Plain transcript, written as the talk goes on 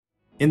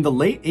In the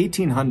late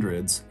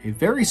 1800s, a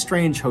very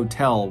strange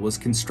hotel was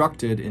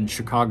constructed in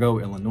Chicago,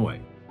 Illinois.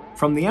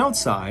 From the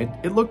outside,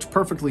 it looked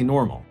perfectly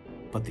normal,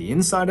 but the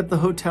inside of the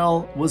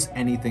hotel was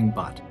anything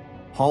but.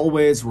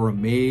 Hallways were a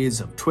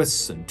maze of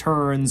twists and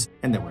turns,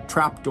 and there were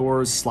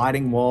trapdoors,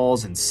 sliding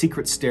walls, and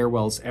secret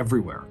stairwells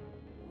everywhere.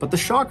 But the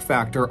shock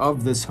factor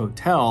of this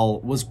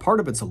hotel was part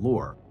of its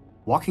allure.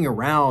 Walking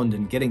around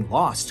and getting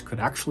lost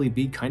could actually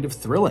be kind of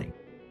thrilling.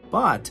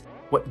 But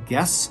what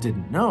guests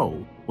didn't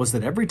know was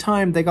that every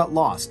time they got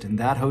lost in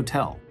that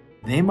hotel,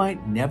 they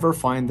might never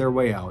find their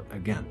way out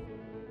again.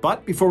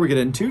 But before we get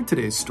into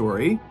today's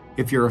story,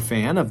 if you're a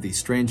fan of the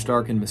strange,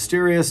 dark, and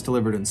mysterious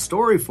delivered in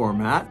story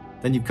format,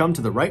 then you've come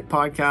to the right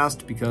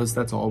podcast because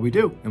that's all we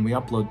do, and we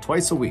upload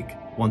twice a week,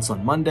 once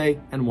on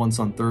Monday and once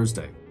on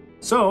Thursday.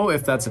 So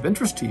if that's of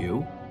interest to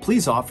you,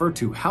 please offer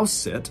to house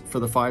sit for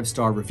the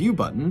 5-star review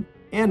button,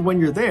 and when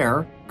you're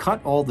there,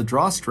 cut all the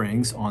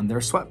drawstrings on their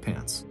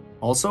sweatpants.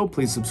 Also,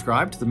 please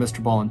subscribe to the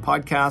Mr. Ballin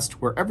podcast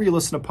wherever you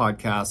listen to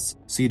podcasts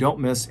so you don't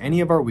miss any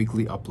of our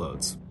weekly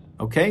uploads.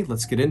 Okay,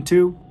 let's get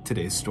into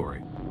today's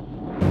story.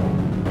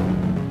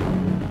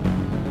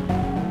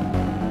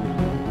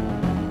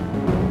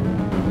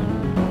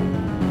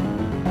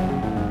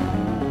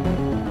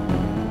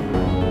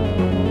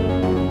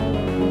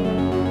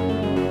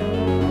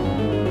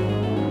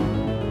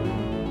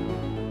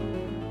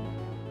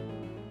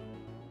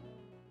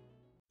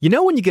 You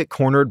know when you get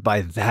cornered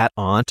by that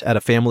aunt at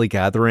a family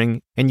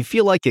gathering and you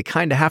feel like you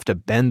kind of have to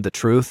bend the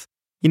truth?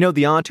 You know,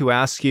 the aunt who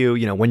asks you,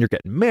 when you're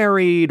getting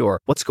married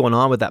or what's going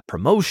on with that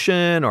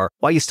promotion or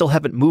why you still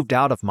haven't moved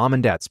out of mom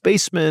and dad's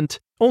basement,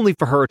 only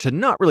for her to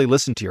not really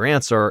listen to your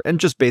answer and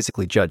just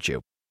basically judge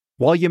you.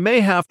 While you may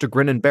have to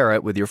grin and bear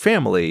it with your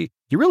family,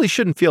 you really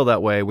shouldn't feel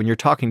that way when you're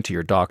talking to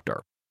your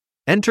doctor.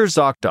 Enter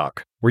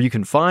ZocDoc, where you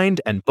can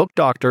find and book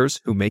doctors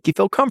who make you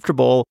feel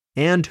comfortable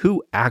and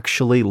who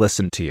actually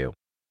listen to you.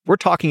 We're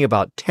talking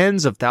about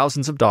tens of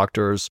thousands of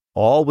doctors,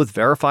 all with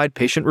verified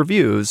patient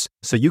reviews,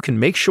 so you can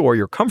make sure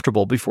you're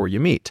comfortable before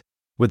you meet.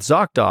 With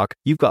ZocDoc,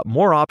 you've got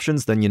more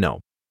options than you know.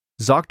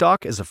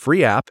 ZocDoc is a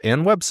free app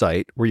and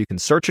website where you can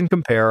search and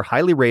compare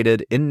highly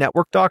rated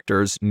in-network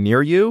doctors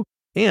near you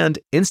and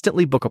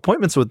instantly book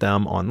appointments with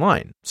them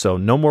online, so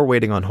no more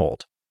waiting on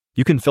hold.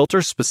 You can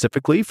filter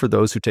specifically for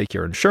those who take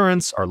your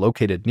insurance, are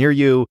located near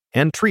you,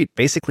 and treat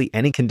basically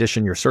any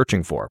condition you're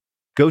searching for.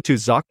 Go to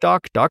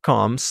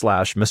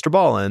ZocDoc.com/Mr.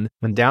 Ballin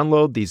and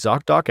download the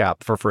ZocDoc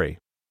app for free.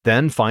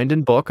 Then find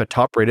and book a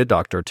top-rated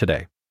doctor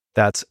today.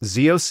 That's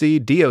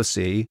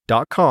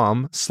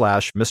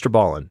ZocDoc.com/Mr.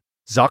 Ballin.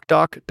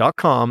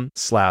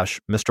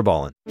 ZocDoc.com/Mr.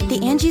 Ballin. The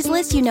Angie's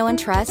List you know and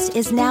trust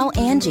is now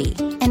Angie,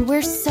 and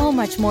we're so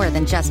much more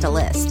than just a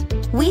list.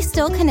 We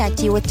still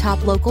connect you with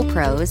top local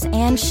pros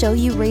and show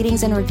you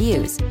ratings and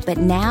reviews, but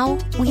now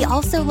we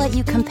also let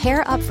you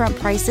compare upfront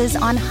prices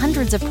on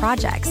hundreds of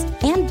projects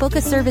and book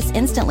a service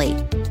instantly.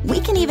 We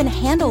can even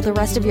handle the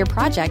rest of your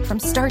project from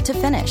start to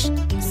finish.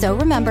 So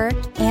remember,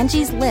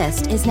 Angie's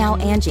List is now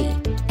Angie,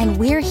 and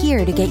we're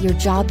here to get your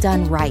job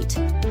done right.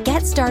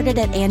 Get started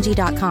at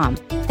Angie.com.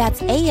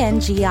 That's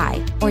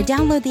ANGI, or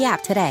download the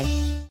app today.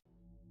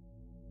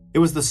 It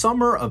was the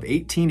summer of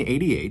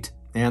 1888,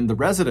 and the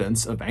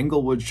residents of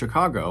Englewood,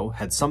 Chicago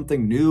had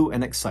something new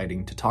and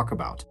exciting to talk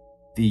about.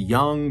 The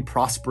young,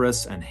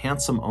 prosperous, and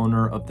handsome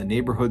owner of the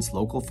neighborhood's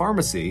local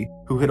pharmacy,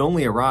 who had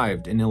only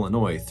arrived in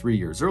Illinois 3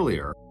 years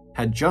earlier,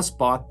 had just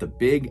bought the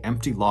big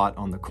empty lot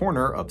on the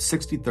corner of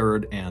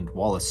 63rd and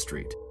Wallace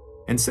Street.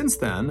 And since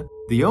then,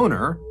 the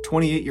owner,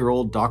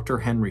 28-year-old Dr.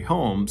 Henry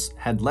Holmes,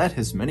 had let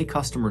his many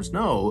customers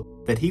know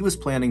that he was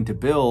planning to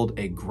build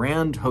a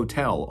grand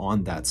hotel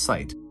on that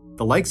site,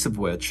 the likes of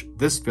which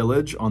this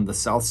village on the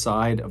south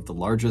side of the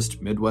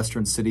largest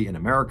Midwestern city in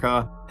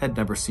America had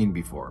never seen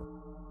before.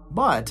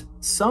 But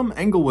some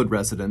Englewood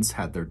residents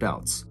had their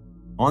doubts.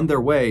 On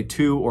their way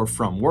to or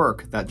from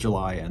work that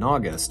July and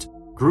August,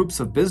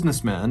 groups of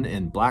businessmen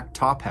in black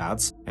top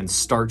hats and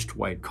starched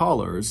white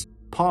collars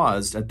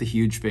paused at the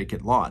huge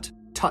vacant lot,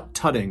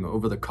 tut-tutting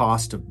over the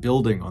cost of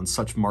building on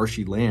such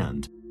marshy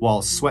land,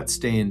 while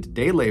sweat-stained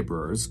day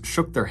laborers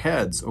shook their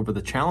heads over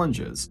the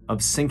challenges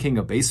of sinking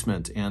a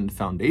basement and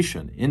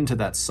foundation into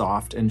that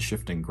soft and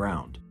shifting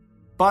ground.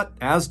 But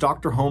as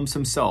Dr. Holmes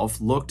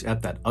himself looked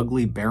at that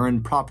ugly,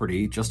 barren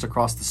property just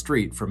across the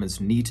street from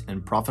his neat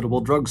and profitable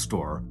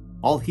drugstore,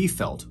 all he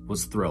felt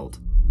was thrilled.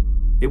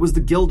 It was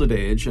the Gilded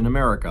Age in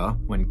America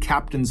when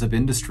captains of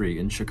industry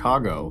in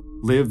Chicago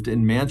lived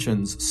in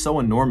mansions so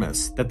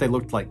enormous that they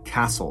looked like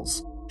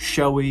castles,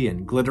 showy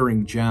and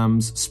glittering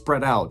gems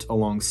spread out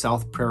along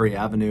South Prairie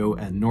Avenue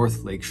and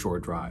North Lakeshore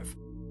Drive.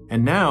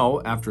 And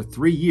now, after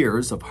 3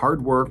 years of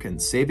hard work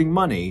and saving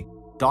money,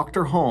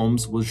 Dr.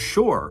 Holmes was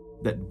sure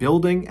that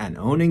building and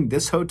owning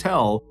this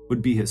hotel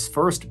would be his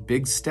first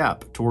big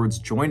step towards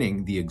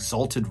joining the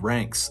exalted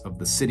ranks of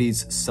the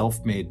city's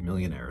self-made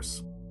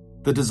millionaires.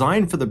 The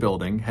design for the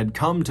building had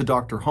come to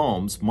Dr.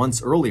 Holmes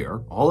months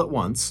earlier, all at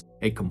once,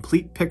 a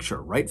complete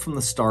picture right from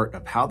the start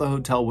of how the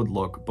hotel would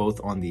look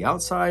both on the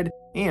outside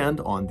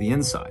and on the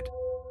inside.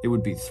 It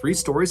would be 3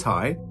 stories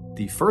high.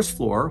 The first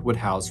floor would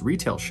house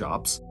retail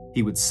shops.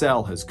 He would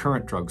sell his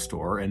current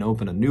drugstore and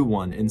open a new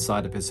one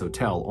inside of his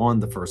hotel on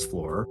the first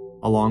floor,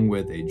 along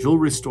with a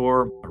jewelry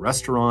store, a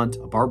restaurant,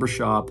 a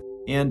barbershop,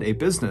 and a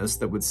business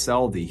that would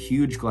sell the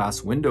huge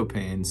glass window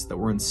panes that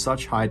were in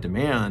such high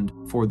demand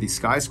for the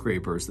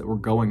skyscrapers that were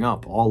going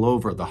up all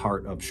over the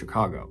heart of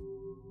Chicago.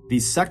 The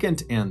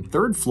second and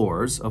third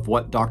floors of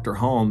what Dr.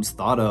 Holmes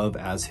thought of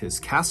as his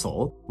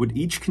castle would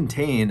each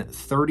contain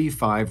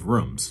 35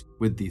 rooms,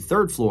 with the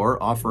third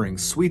floor offering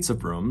suites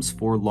of rooms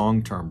for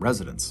long-term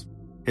residents.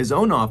 His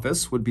own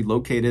office would be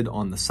located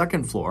on the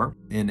second floor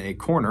in a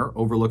corner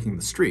overlooking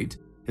the street.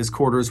 His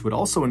quarters would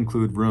also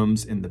include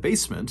rooms in the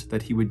basement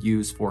that he would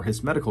use for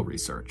his medical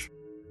research.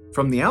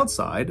 From the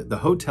outside, the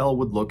hotel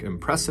would look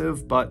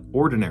impressive but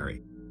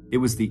ordinary. It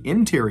was the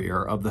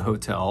interior of the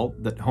hotel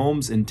that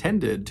Holmes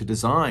intended to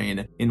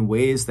design in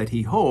ways that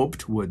he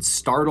hoped would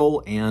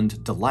startle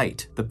and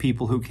delight the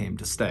people who came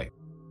to stay.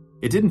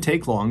 It didn't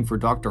take long for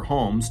Dr.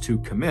 Holmes to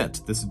commit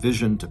this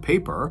vision to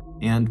paper,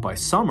 and by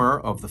summer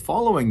of the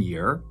following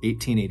year,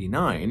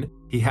 1889,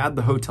 he had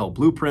the hotel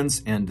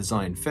blueprints and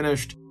design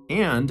finished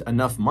and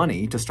enough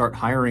money to start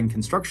hiring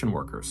construction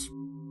workers.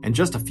 And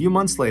just a few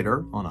months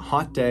later, on a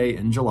hot day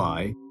in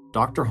July,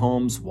 Dr.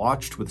 Holmes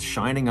watched with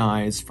shining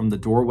eyes from the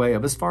doorway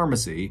of his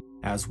pharmacy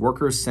as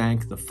workers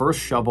sank the first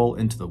shovel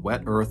into the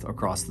wet earth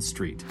across the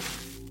street.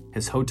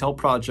 His hotel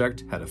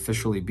project had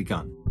officially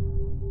begun.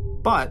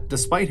 But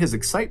despite his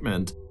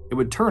excitement, it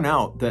would turn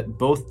out that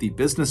both the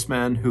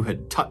businessmen who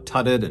had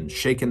tut-tutted and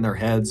shaken their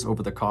heads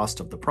over the cost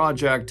of the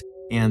project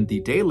and the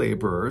day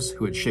laborers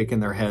who had shaken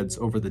their heads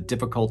over the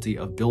difficulty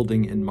of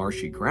building in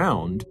marshy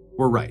ground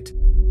were right.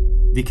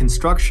 The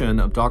construction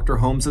of Dr.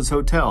 Holmes's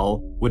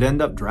hotel would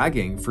end up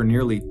dragging for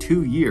nearly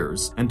 2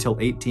 years until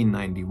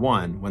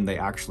 1891 when they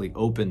actually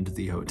opened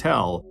the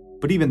hotel,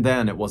 but even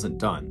then it wasn't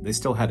done. They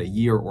still had a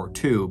year or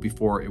two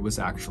before it was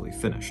actually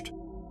finished.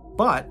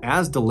 But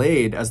as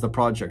delayed as the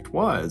project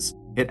was,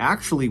 it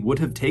actually would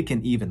have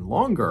taken even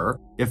longer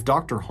if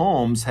Dr.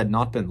 Holmes had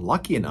not been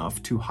lucky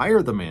enough to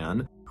hire the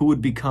man who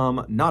would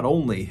become not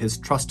only his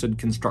trusted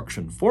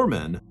construction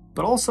foreman,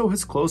 but also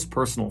his close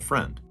personal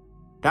friend.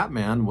 That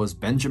man was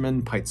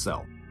Benjamin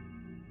Pitezel.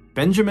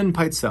 Benjamin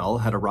Pitezel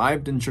had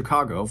arrived in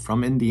Chicago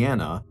from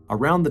Indiana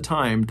around the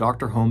time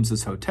Dr.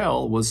 Holmes's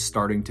hotel was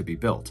starting to be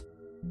built.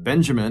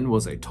 Benjamin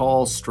was a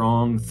tall,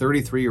 strong,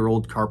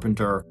 33-year-old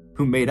carpenter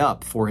who made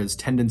up for his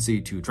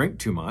tendency to drink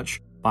too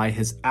much by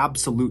his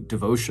absolute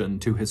devotion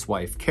to his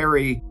wife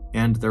Carrie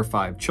and their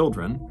 5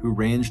 children, who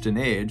ranged in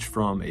age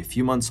from a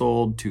few months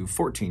old to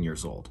 14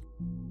 years old.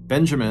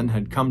 Benjamin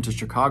had come to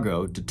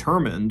Chicago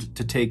determined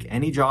to take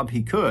any job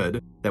he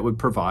could that would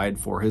provide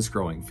for his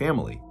growing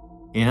family.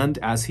 And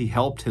as he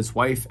helped his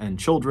wife and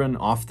children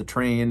off the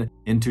train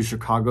into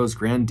Chicago's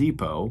Grand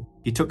Depot,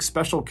 he took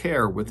special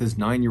care with his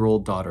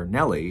 9-year-old daughter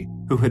Nellie,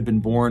 who had been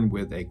born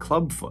with a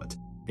clubfoot,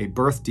 a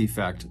birth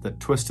defect that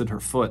twisted her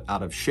foot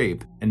out of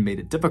shape and made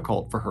it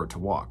difficult for her to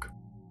walk.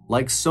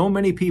 Like so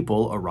many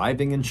people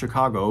arriving in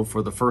Chicago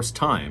for the first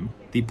time,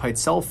 the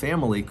Pitezel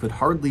family could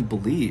hardly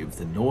believe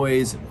the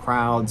noise and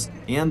crowds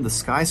and the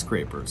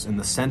skyscrapers in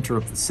the center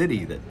of the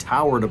city that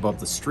towered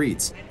above the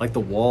streets like the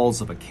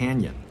walls of a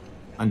canyon.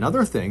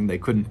 Another thing they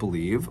couldn't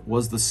believe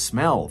was the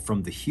smell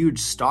from the huge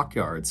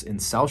stockyards in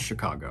South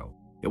Chicago.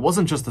 It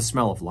wasn't just the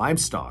smell of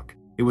livestock.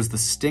 It was the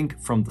stink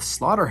from the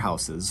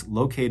slaughterhouses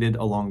located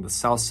along the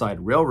South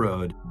Side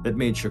Railroad that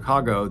made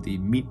Chicago the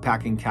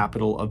meatpacking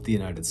capital of the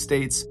United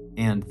States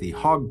and the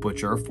hog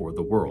butcher for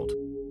the world.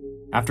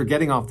 After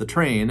getting off the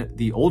train,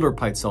 the older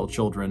Pitezel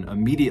children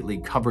immediately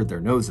covered their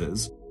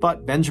noses,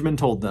 but Benjamin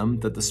told them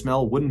that the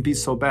smell wouldn't be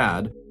so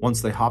bad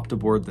once they hopped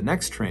aboard the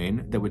next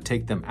train that would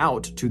take them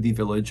out to the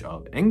village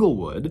of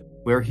Englewood,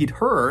 where he'd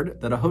heard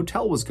that a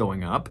hotel was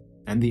going up,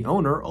 and the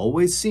owner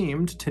always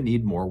seemed to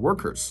need more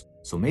workers,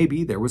 so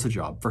maybe there was a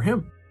job for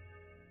him.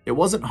 It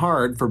wasn't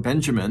hard for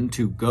Benjamin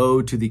to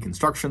go to the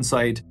construction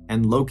site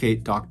and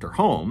locate Dr.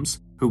 Holmes,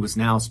 who was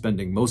now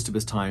spending most of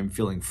his time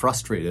feeling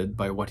frustrated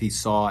by what he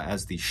saw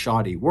as the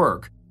shoddy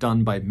work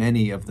done by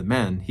many of the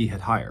men he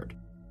had hired.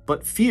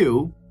 But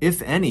few,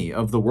 if any,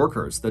 of the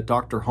workers that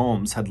Dr.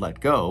 Holmes had let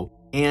go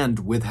and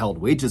withheld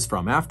wages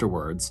from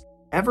afterwards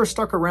ever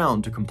stuck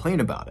around to complain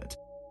about it.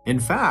 In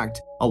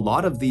fact, a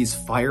lot of these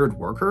fired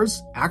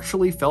workers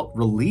actually felt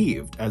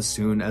relieved as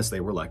soon as they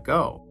were let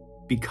go,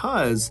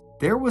 because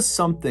there was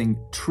something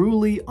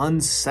truly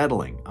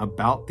unsettling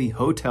about the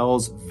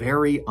hotel's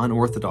very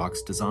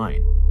unorthodox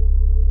design.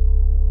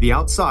 The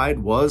outside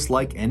was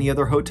like any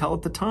other hotel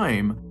at the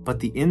time, but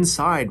the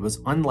inside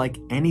was unlike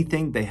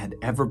anything they had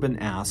ever been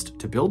asked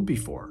to build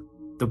before.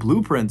 The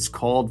blueprints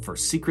called for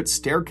secret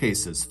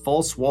staircases,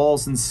 false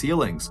walls and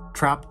ceilings,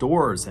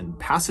 trapdoors, and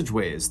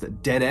passageways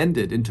that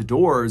dead-ended into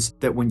doors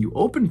that when you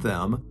opened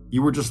them,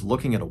 you were just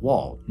looking at a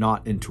wall,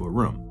 not into a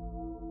room.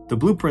 The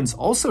blueprints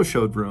also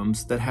showed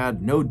rooms that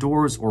had no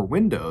doors or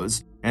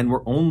windows and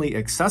were only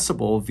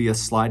accessible via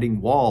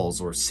sliding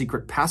walls or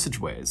secret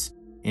passageways.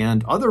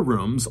 And other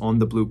rooms on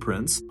the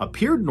blueprints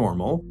appeared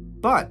normal,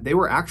 but they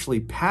were actually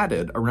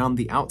padded around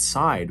the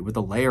outside with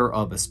a layer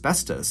of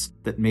asbestos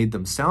that made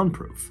them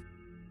soundproof.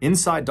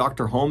 Inside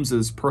Dr.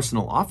 Holmes's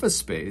personal office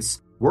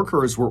space,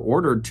 workers were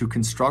ordered to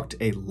construct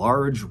a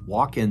large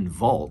walk-in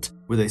vault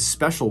with a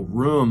special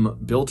room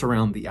built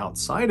around the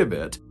outside of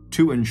it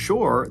to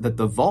ensure that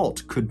the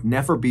vault could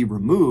never be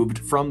removed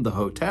from the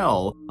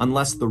hotel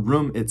unless the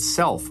room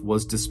itself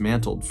was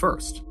dismantled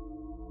first.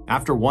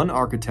 After one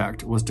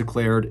architect was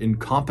declared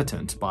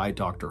incompetent by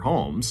Dr.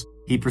 Holmes,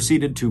 he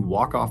proceeded to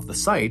walk off the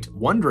site,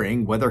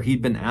 wondering whether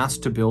he'd been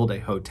asked to build a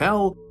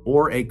hotel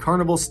or a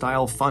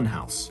carnival-style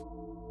funhouse.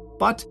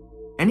 But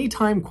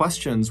anytime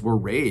questions were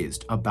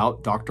raised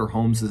about Dr.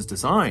 Holmes's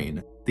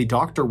design, the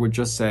doctor would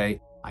just say,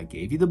 "I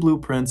gave you the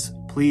blueprints,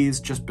 please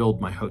just build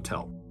my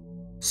hotel."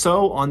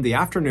 So on the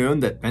afternoon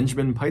that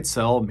Benjamin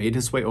Pitezel made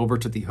his way over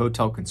to the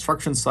hotel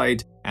construction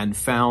site and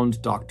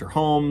found Dr.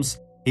 Holmes,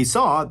 he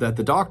saw that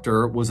the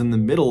doctor was in the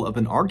middle of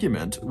an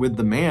argument with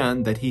the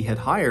man that he had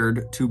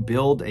hired to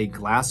build a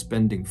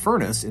glass-bending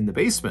furnace in the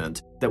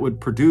basement that would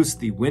produce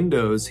the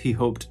windows he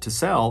hoped to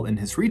sell in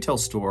his retail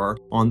store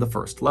on the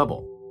first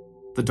level.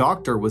 The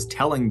doctor was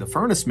telling the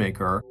furnace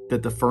maker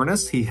that the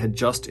furnace he had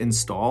just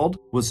installed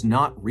was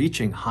not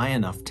reaching high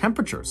enough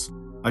temperatures,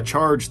 a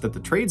charge that the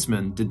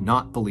tradesman did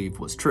not believe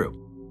was true.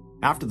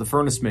 After the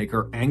furnace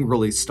maker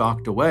angrily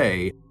stalked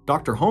away,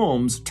 Dr.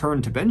 Holmes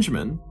turned to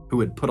Benjamin, who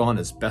had put on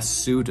his best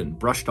suit and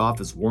brushed off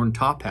his worn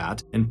top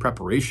hat in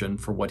preparation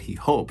for what he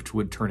hoped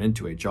would turn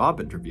into a job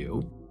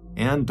interview,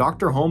 and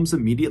Dr. Holmes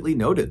immediately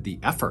noted the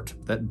effort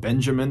that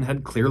Benjamin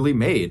had clearly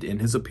made in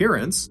his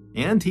appearance,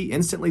 and he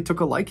instantly took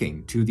a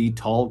liking to the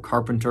tall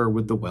carpenter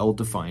with the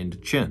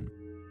well-defined chin.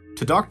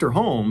 To Dr.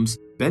 Holmes,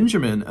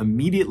 Benjamin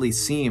immediately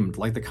seemed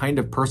like the kind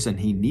of person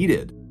he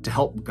needed to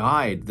help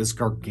guide this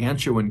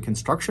gargantuan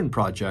construction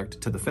project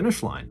to the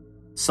finish line.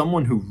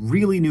 Someone who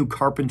really knew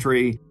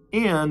carpentry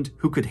and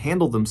who could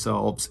handle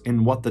themselves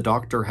in what the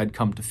doctor had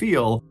come to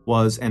feel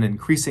was an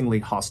increasingly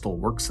hostile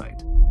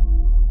worksite.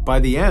 By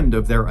the end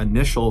of their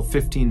initial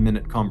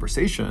 15-minute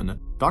conversation,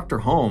 Dr.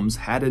 Holmes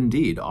had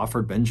indeed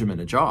offered Benjamin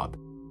a job,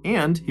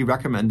 and he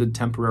recommended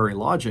temporary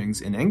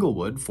lodgings in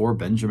Englewood for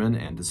Benjamin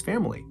and his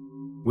family.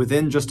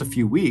 Within just a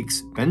few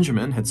weeks,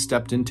 Benjamin had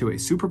stepped into a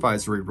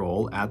supervisory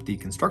role at the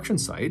construction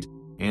site,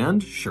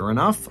 and sure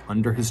enough,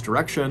 under his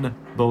direction,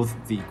 both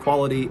the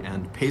quality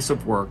and pace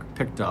of work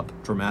picked up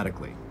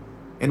dramatically.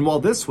 And while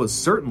this was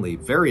certainly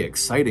very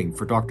exciting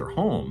for Dr.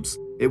 Holmes,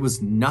 it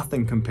was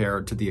nothing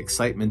compared to the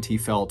excitement he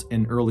felt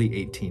in early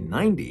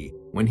 1890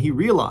 when he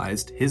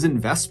realized his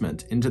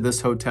investment into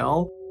this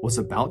hotel was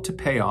about to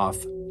pay off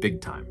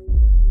big time.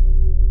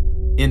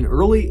 In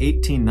early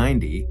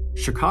 1890,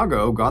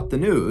 Chicago got the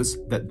news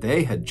that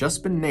they had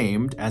just been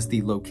named as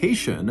the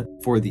location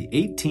for the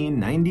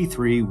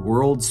 1893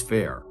 World's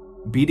Fair,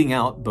 beating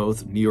out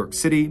both New York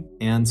City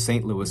and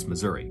St. Louis,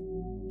 Missouri.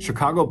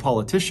 Chicago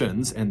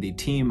politicians and the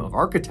team of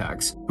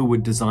architects who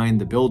would design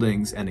the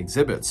buildings and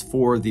exhibits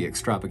for the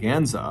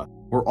extravaganza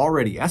were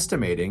already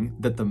estimating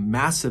that the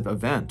massive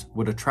event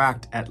would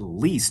attract at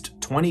least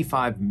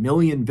 25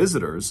 million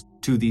visitors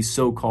to the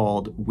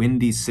so-called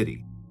Windy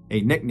City, a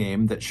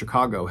nickname that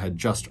Chicago had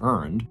just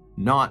earned,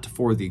 not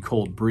for the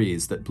cold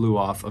breeze that blew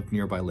off of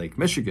nearby Lake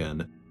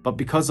Michigan, but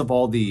because of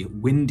all the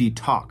windy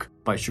talk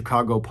by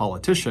Chicago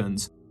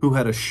politicians who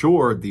had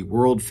assured the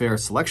World Fair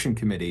Selection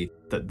Committee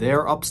that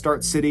their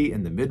upstart city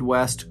in the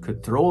Midwest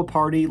could throw a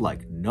party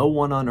like no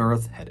one on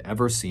earth had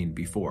ever seen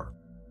before.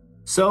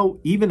 So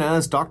even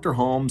as Dr.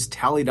 Holmes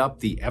tallied up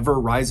the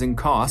ever-rising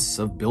costs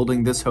of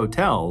building this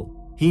hotel,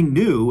 he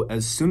knew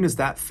as soon as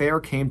that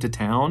fair came to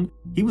town,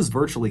 he was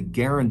virtually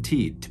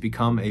guaranteed to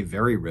become a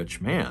very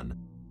rich man,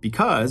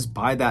 because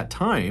by that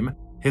time,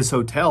 his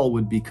hotel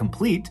would be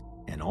complete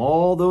and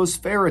all those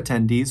fair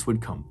attendees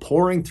would come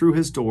pouring through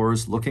his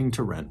doors looking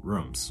to rent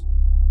rooms.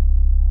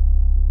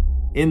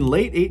 In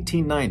late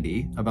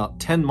 1890, about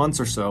 10 months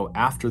or so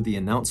after the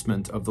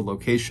announcement of the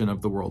location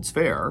of the World's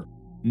Fair,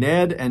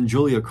 Ned and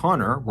Julia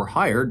Connor were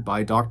hired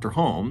by Dr.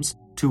 Holmes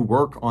to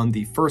work on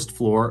the first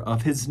floor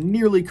of his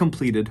nearly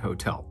completed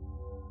hotel.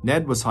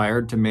 Ned was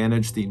hired to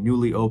manage the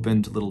newly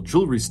opened little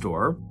jewelry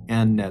store,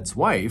 and Ned's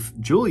wife,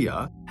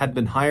 Julia, had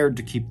been hired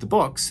to keep the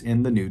books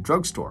in the new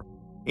drugstore.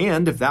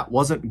 And if that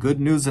wasn't good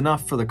news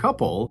enough for the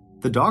couple,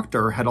 the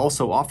doctor had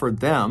also offered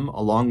them,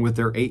 along with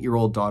their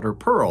 8-year-old daughter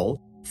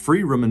Pearl,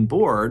 free room and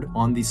board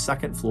on the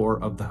second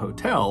floor of the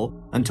hotel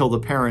until the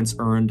parents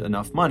earned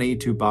enough money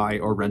to buy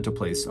or rent a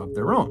place of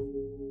their own.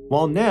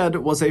 While Ned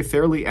was a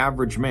fairly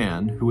average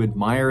man who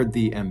admired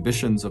the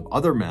ambitions of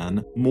other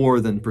men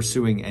more than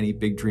pursuing any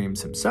big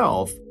dreams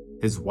himself,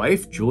 his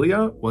wife,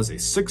 Julia, was a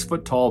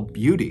 6-foot-tall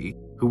beauty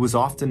who was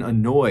often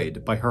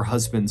annoyed by her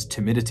husband's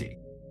timidity.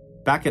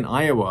 Back in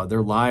Iowa,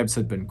 their lives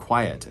had been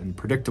quiet and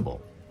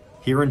predictable.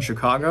 Here in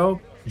Chicago,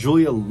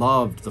 Julia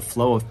loved the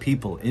flow of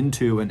people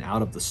into and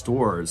out of the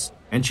stores,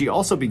 and she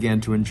also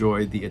began to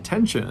enjoy the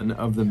attention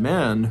of the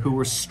men who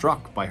were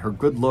struck by her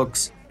good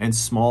looks and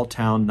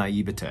small-town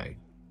naivete.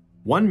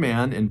 One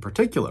man in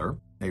particular,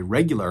 a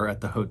regular at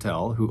the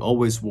hotel who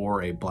always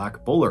wore a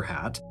black bowler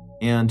hat,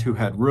 and who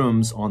had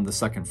rooms on the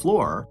second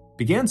floor,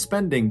 began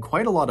spending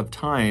quite a lot of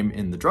time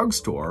in the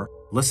drugstore,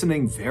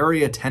 listening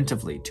very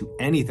attentively to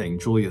anything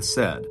Julia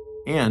said,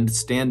 and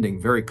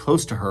standing very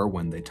close to her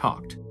when they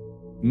talked.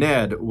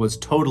 Ned was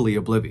totally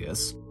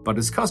oblivious, but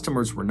his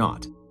customers were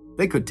not.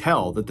 They could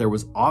tell that there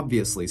was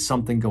obviously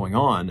something going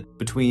on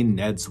between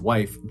Ned's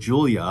wife,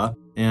 Julia,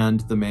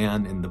 and the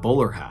man in the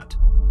bowler hat.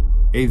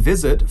 A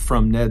visit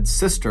from Ned's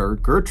sister,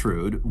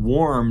 Gertrude,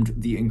 warmed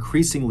the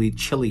increasingly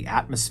chilly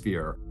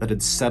atmosphere that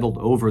had settled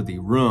over the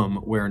room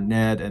where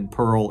Ned and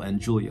Pearl and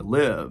Julia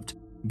lived.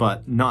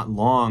 But not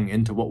long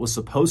into what was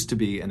supposed to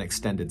be an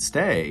extended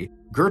stay,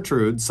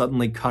 Gertrude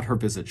suddenly cut her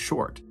visit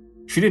short.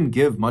 She didn't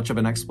give much of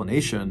an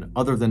explanation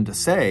other than to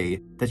say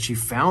that she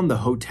found the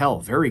hotel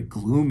very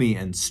gloomy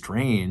and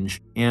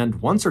strange, and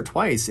once or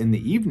twice in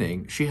the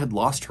evening she had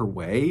lost her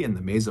way in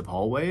the maze of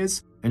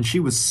hallways, and she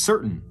was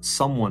certain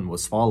someone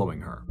was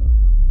following her.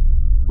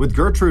 With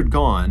Gertrude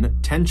gone,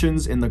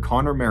 tensions in the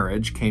Connor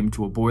marriage came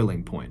to a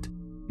boiling point.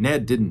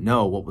 Ned didn't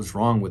know what was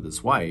wrong with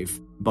his wife,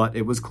 but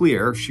it was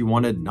clear she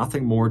wanted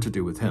nothing more to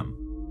do with him.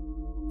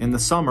 In the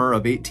summer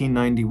of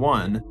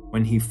 1891,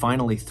 when he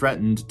finally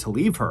threatened to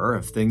leave her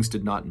if things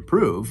did not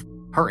improve,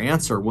 her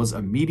answer was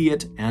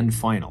immediate and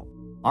final.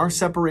 Our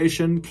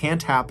separation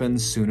can't happen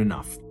soon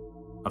enough.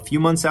 A few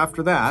months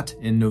after that,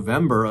 in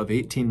November of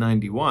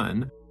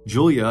 1891,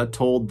 Julia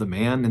told the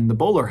man in the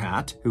bowler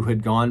hat, who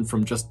had gone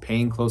from just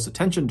paying close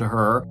attention to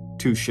her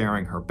to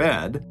sharing her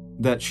bed,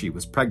 that she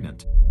was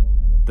pregnant.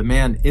 The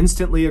man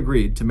instantly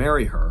agreed to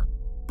marry her,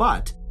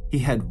 but he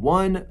had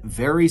one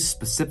very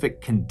specific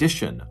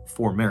condition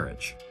for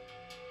marriage.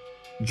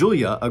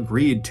 Julia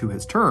agreed to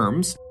his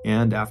terms,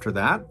 and after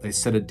that, they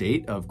set a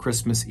date of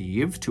Christmas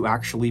Eve to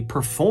actually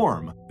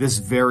perform this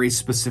very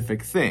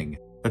specific thing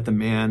that the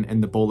man in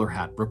the bowler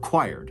hat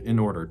required in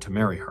order to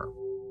marry her.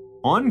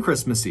 On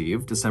Christmas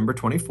Eve, December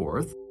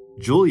 24th,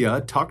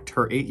 Julia tucked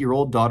her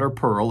 8-year-old daughter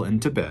Pearl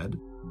into bed.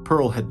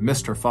 Pearl had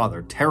missed her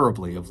father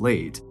terribly of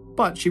late,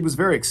 but she was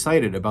very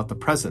excited about the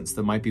presents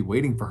that might be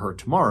waiting for her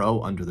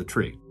tomorrow under the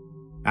tree.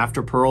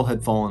 After Pearl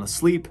had fallen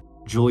asleep,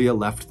 Julia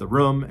left the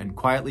room and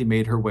quietly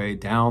made her way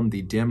down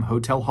the dim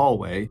hotel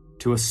hallway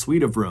to a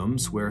suite of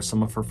rooms where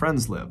some of her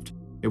friends lived.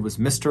 It was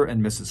Mr.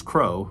 and Mrs.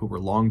 Crow, who were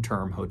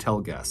long-term hotel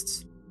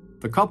guests.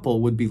 The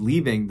couple would be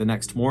leaving the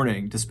next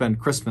morning to spend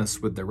Christmas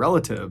with their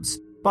relatives,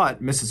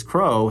 but Mrs.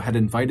 Crow had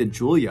invited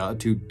Julia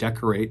to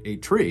decorate a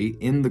tree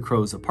in the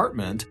Crow's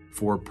apartment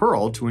for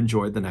Pearl to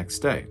enjoy the next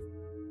day.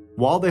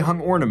 While they hung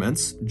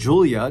ornaments,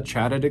 Julia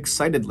chatted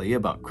excitedly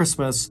about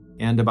Christmas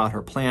and about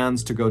her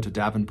plans to go to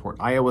Davenport,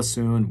 Iowa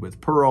soon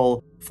with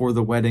Pearl for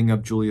the wedding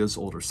of Julia's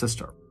older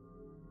sister.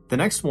 The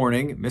next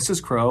morning,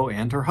 Mrs. Crow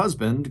and her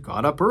husband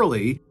got up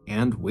early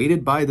and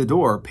waited by the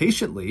door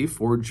patiently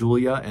for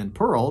Julia and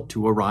Pearl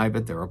to arrive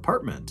at their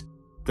apartment.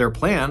 Their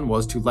plan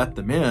was to let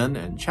them in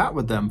and chat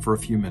with them for a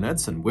few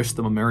minutes and wish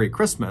them a Merry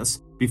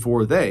Christmas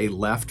before they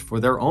left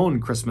for their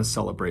own Christmas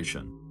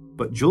celebration.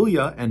 But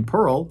Julia and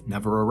Pearl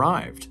never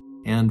arrived,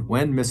 and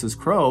when Mrs.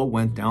 Crow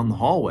went down the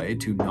hallway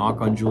to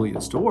knock on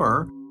Julia's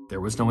door, there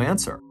was no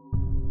answer.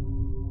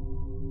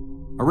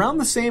 Around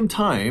the same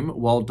time,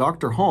 while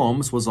Dr.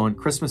 Holmes was on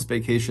Christmas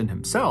vacation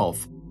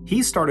himself,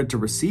 he started to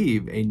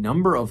receive a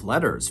number of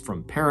letters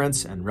from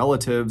parents and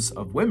relatives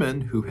of women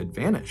who had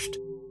vanished.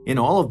 In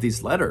all of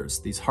these letters,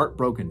 these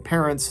heartbroken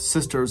parents,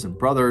 sisters, and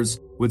brothers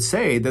would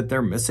say that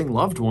their missing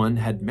loved one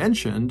had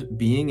mentioned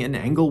being in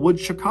Englewood,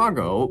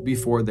 Chicago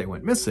before they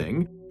went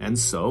missing, and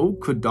so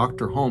could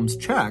Dr. Holmes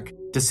check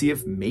to see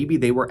if maybe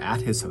they were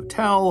at his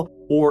hotel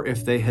or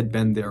if they had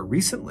been there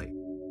recently.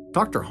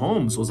 Dr.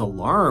 Holmes was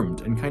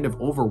alarmed and kind of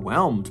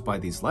overwhelmed by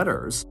these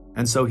letters,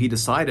 and so he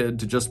decided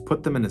to just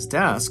put them in his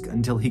desk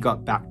until he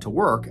got back to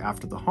work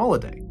after the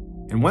holiday.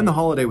 And when the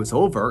holiday was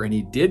over and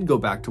he did go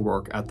back to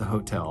work at the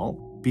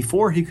hotel,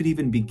 before he could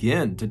even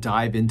begin to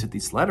dive into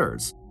these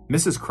letters,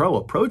 Mrs. Crow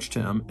approached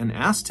him and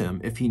asked him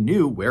if he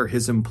knew where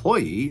his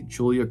employee,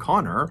 Julia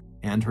Connor,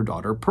 and her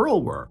daughter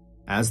Pearl were,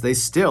 as they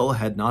still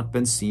had not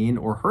been seen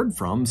or heard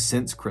from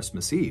since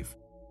Christmas Eve.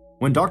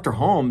 When Dr.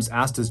 Holmes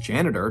asked his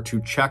janitor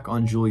to check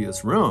on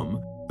Julia's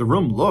room, the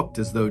room looked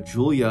as though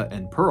Julia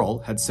and Pearl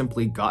had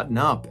simply gotten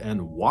up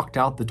and walked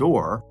out the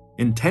door,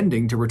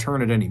 intending to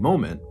return at any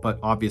moment, but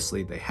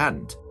obviously they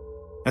hadn't.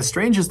 As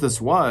strange as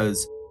this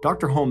was,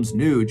 Dr. Holmes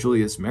knew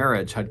Julia's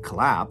marriage had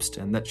collapsed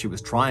and that she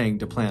was trying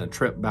to plan a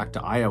trip back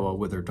to Iowa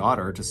with her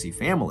daughter to see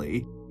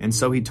family, and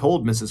so he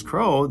told Mrs.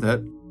 Crow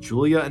that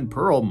Julia and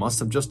Pearl must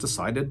have just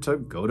decided to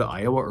go to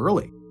Iowa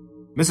early.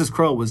 Mrs.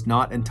 Crow was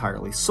not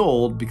entirely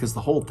sold because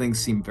the whole thing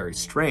seemed very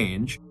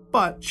strange,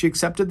 but she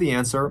accepted the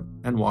answer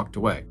and walked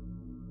away.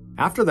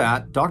 After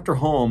that, Dr.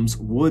 Holmes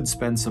would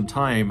spend some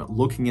time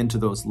looking into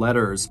those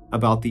letters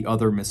about the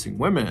other missing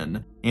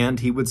women, and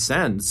he would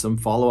send some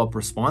follow-up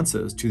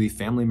responses to the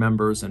family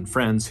members and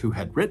friends who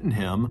had written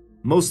him,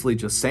 mostly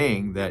just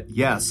saying that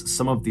yes,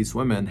 some of these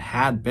women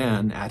had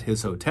been at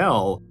his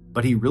hotel,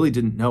 but he really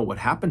didn't know what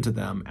happened to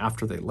them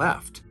after they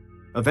left.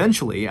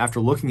 Eventually, after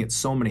looking at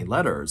so many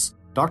letters,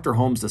 Dr.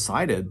 Holmes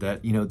decided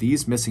that,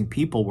 these missing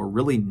people were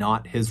really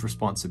not his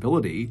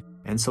responsibility,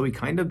 and so he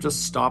kind of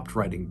just stopped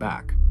writing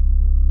back.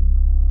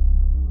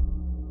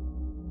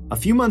 A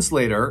few months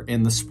later,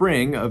 in the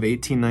spring of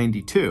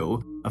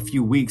 1892, a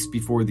few weeks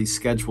before the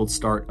scheduled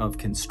start of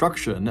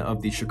construction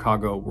of the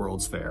Chicago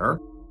World's Fair,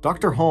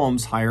 Dr.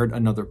 Holmes hired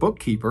another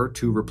bookkeeper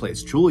to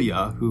replace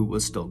Julia, who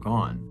was still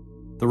gone.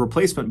 The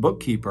replacement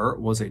bookkeeper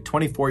was a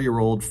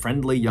 24-year-old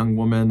friendly young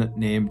woman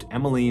named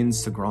Emmeline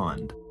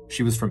Cigrand.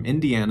 She was from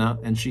Indiana,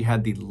 and she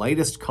had the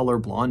lightest color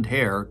blonde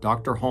hair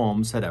Dr.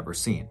 Holmes had ever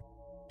seen.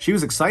 She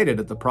was excited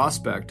at the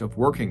prospect of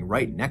working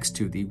right next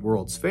to the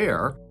World's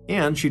Fair,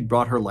 and she'd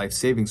brought her life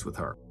savings with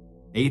her,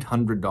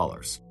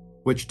 $800,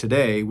 which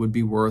today would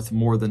be worth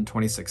more than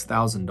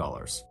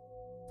 $26,000.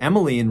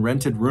 Emmeline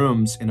rented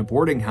rooms in a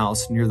boarding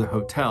house near the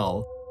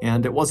hotel,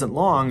 and it wasn't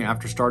long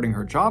after starting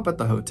her job at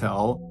the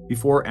hotel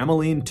before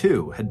Emmeline,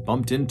 too, had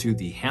bumped into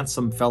the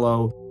handsome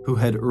fellow who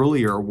had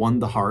earlier won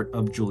the heart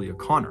of Julia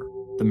Connor,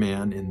 the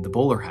man in the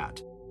bowler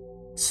hat.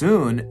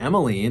 Soon,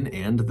 Emmeline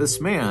and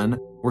this man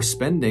were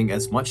spending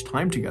as much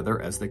time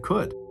together as they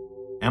could.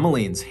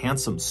 Emmeline's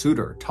handsome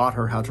suitor taught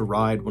her how to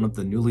ride one of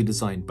the newly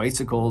designed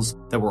bicycles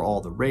that were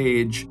all the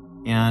rage,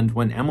 and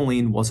when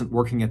Emmeline wasn't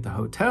working at the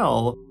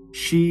hotel,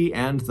 she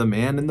and the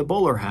man in the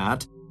bowler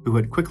hat, who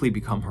had quickly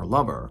become her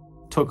lover,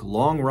 took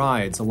long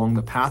rides along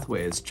the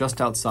pathways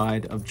just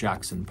outside of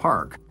Jackson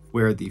Park,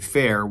 where the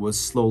fair was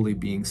slowly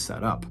being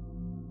set up.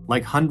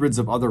 Like hundreds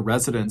of other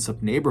residents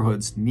of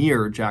neighborhoods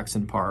near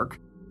Jackson Park,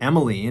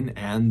 Emmeline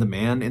and the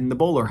man in the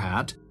bowler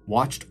hat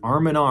watched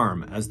arm in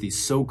arm as the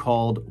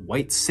so-called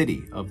White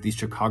City of the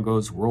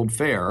Chicago's World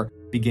Fair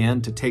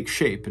began to take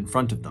shape in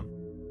front of them.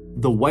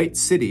 The White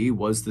City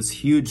was this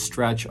huge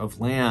stretch of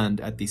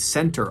land at the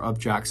center of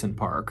Jackson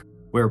Park,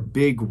 where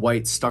big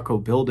white stucco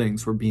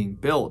buildings were being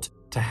built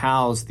to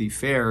house the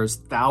fair's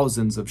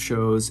thousands of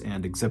shows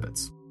and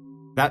exhibits.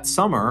 That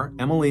summer,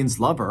 Emmeline's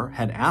lover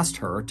had asked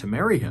her to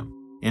marry him,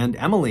 and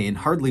Emmeline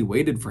hardly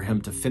waited for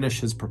him to finish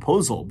his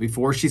proposal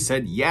before she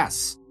said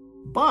yes.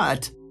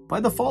 But by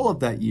the fall of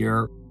that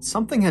year,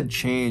 something had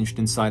changed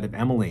inside of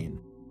Emmeline.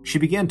 She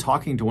began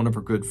talking to one of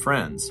her good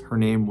friends, her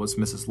name was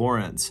Mrs.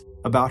 Lawrence,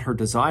 about her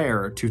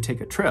desire to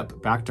take a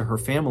trip back to her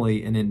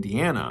family in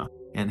Indiana,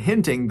 and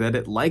hinting that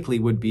it likely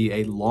would be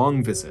a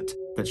long visit,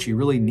 that she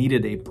really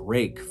needed a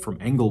break from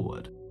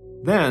Englewood.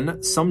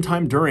 Then,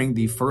 sometime during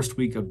the first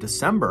week of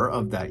December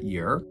of that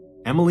year,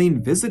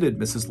 Emmeline visited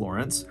Mrs.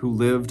 Lawrence, who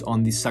lived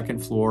on the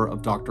second floor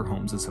of Dr.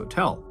 Holmes's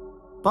hotel.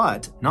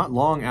 But not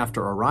long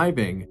after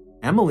arriving,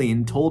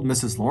 Emmeline told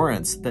Mrs.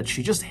 Lawrence that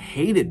she just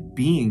hated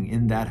being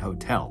in that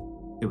hotel.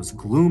 It was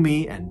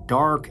gloomy and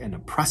dark and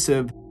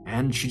oppressive,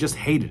 and she just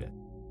hated it.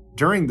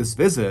 During this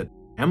visit,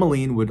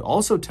 Emmeline would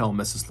also tell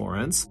Mrs.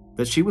 Lawrence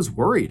that she was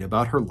worried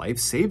about her life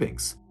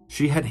savings.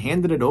 She had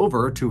handed it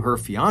over to her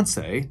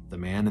fiancé, the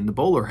man in the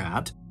bowler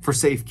hat, for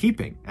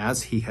safekeeping,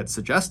 as he had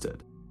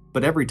suggested.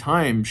 But every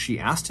time she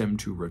asked him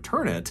to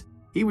return it,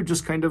 he would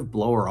just kind of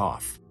blow her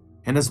off.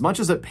 And as much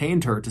as it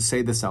pained her to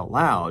say this out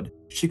loud,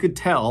 she could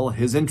tell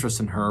his interest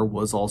in her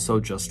was also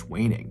just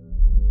waning.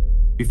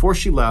 Before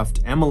she left,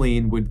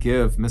 Emmeline would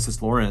give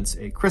Mrs. Lawrence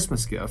a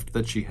Christmas gift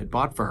that she had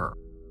bought for her.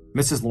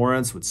 Mrs.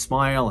 Lawrence would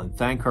smile and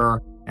thank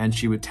her, and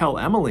she would tell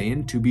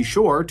Emmeline to be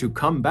sure to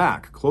come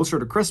back closer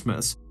to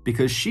Christmas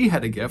because she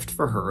had a gift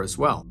for her as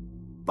well.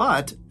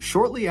 But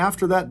shortly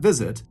after that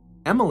visit,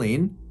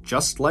 Emmeline,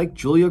 just like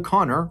Julia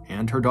Connor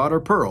and her daughter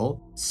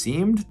Pearl,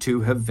 seemed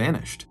to have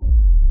vanished.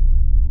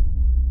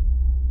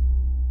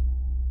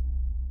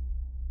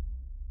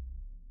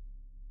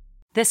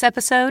 This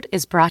episode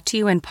is brought to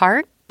you in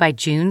part by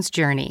June's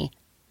Journey.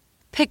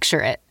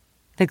 Picture it,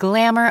 the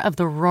glamour of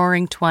the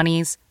roaring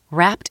 20s,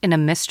 wrapped in a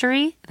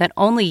mystery that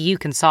only you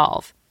can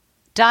solve.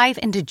 Dive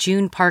into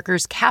June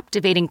Parker's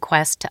captivating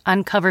quest to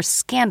uncover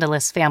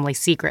scandalous family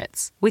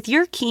secrets. With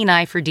your keen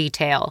eye for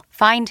detail,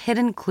 find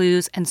hidden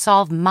clues and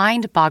solve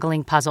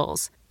mind-boggling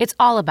puzzles. It's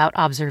all about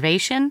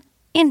observation,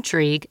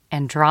 intrigue,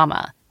 and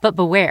drama. But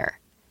beware.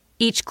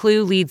 Each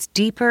clue leads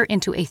deeper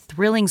into a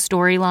thrilling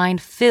storyline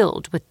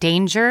filled with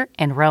danger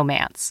and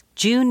romance.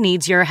 June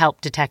needs your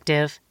help,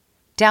 detective.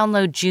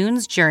 Download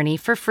June's Journey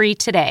for free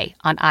today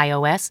on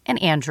iOS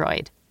and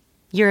Android.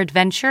 Your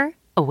adventure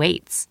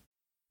awaits.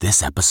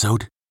 This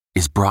episode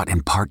is brought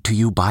in part to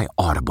you by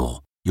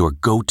Audible, your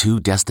go-to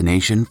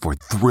destination for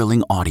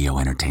thrilling audio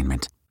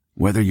entertainment.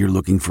 Whether you're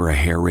looking for a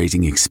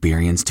hair-raising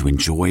experience to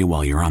enjoy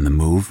while you're on the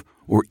move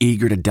or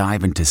eager to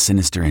dive into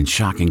sinister and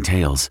shocking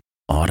tales,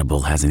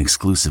 Audible has an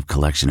exclusive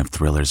collection of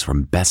thrillers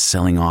from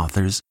best-selling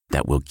authors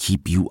that will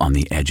keep you on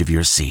the edge of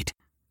your seat.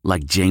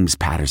 Like James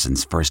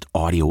Patterson's first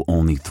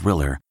audio-only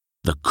thriller,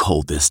 The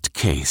Coldest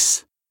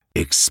Case.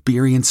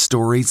 Experience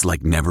stories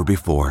like never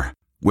before,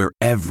 where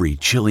every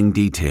chilling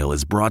detail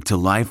is brought to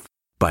life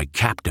by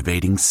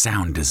captivating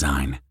sound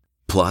design.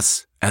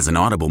 Plus, as an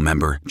Audible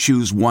member,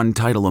 choose one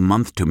title a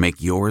month to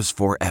make yours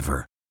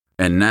forever.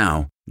 And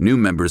now, new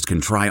members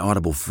can try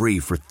Audible free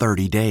for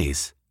 30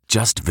 days.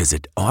 Just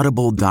visit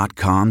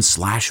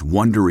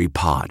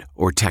audible.com/WonderyPod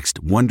or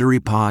text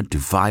WonderyPod to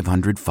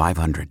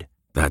 500-500.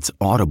 That's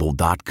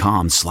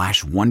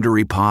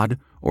audible.com/WonderyPod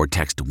or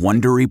text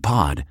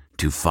WonderyPod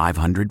to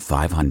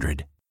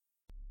 500-500.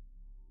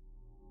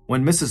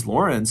 When Mrs.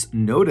 Lawrence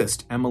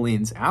noticed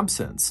Emmeline's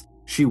absence,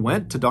 she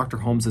went to Dr.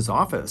 Holmes's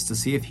office to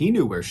see if he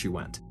knew where she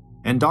went.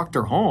 And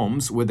Dr.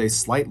 Holmes, with a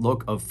slight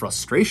look of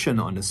frustration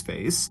on his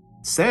face,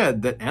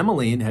 said that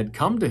Emmeline had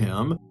come to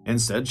him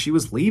and said she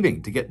was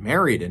leaving to get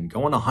married and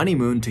go on a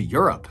honeymoon to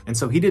Europe, and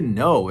so he didn't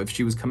know if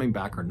she was coming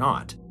back or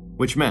not.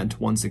 Which meant,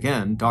 once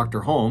again,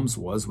 Dr. Holmes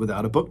was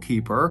without a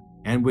bookkeeper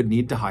and would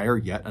need to hire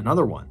yet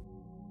another one.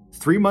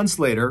 3 months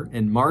later,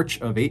 in March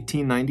of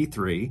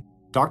 1893,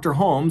 Dr.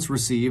 Holmes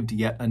received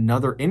yet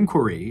another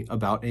inquiry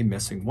about a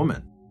missing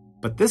woman.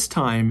 But this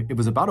time, it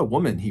was about a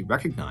woman he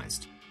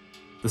recognized.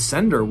 The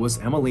sender was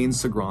Emmeline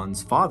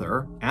Segran's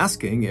father,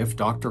 asking if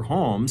Dr.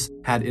 Holmes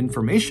had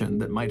information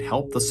that might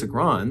help the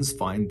Segrans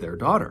find their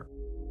daughter.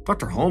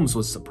 Dr. Holmes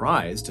was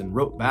surprised and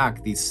wrote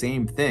back the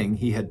same thing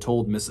he had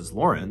told Mrs.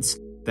 Lawrence,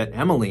 that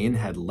Emmeline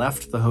had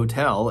left the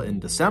hotel in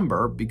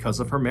December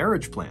because of her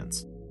marriage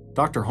plans.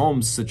 Dr.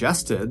 Holmes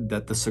suggested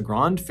that the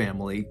Segran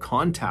family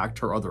contact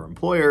her other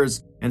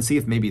employers and see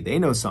if maybe they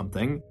know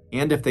something,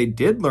 and if they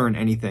did learn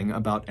anything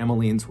about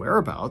Emmeline's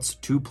whereabouts,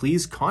 to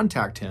please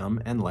contact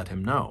him and let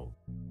him know.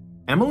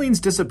 Emmeline's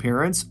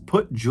disappearance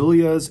put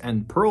Julia's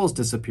and Pearl's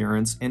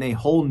disappearance in a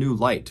whole new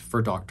light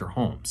for Dr.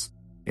 Holmes.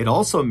 It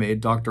also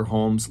made Dr.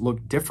 Holmes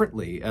look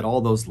differently at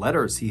all those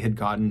letters he had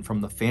gotten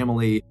from the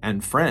family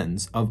and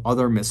friends of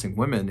other missing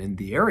women in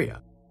the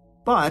area.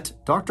 But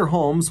Dr.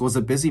 Holmes was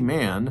a busy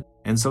man,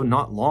 and so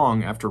not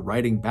long after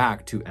writing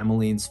back to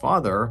Emmeline's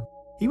father,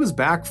 he was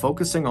back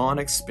focusing on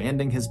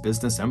expanding his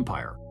business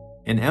empire.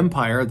 An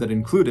empire that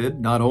included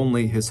not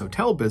only his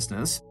hotel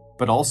business,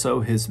 but also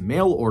his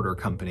mail order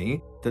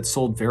company that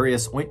sold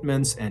various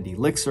ointments and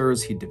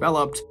elixirs he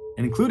developed,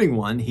 including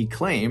one he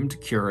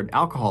claimed cured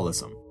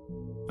alcoholism.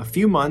 A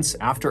few months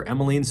after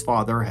Emmeline's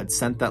father had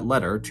sent that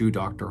letter to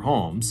Dr.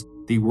 Holmes,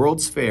 the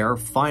World's Fair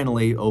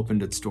finally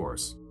opened its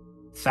doors.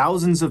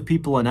 Thousands of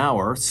people an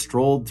hour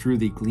strolled through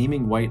the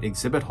gleaming white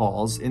exhibit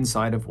halls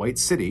inside of White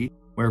City,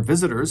 where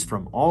visitors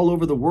from all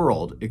over the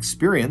world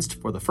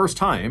experienced for the first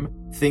time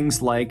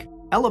things like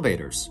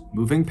elevators,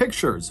 moving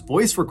pictures,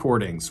 voice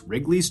recordings,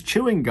 Wrigley's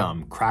chewing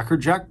gum, Cracker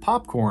Jack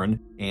popcorn,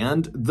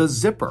 and the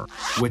zipper,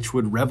 which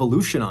would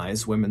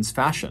revolutionize women's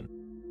fashion.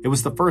 It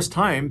was the first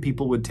time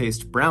people would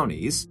taste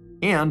brownies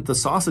and the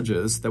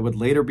sausages that would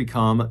later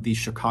become the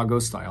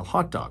Chicago-style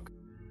hot dog.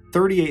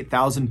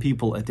 38,000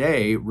 people a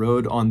day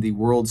rode on the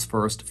world's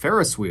first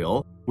Ferris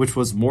wheel, which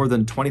was more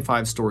than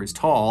 25 stories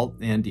tall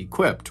and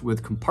equipped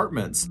with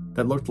compartments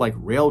that looked like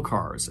rail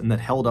cars and that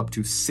held up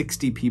to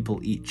 60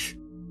 people each.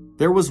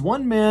 There was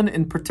one man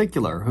in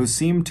particular who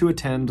seemed to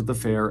attend the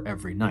fair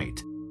every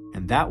night,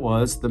 and that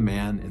was the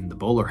man in the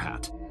bowler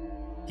hat.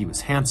 He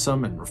was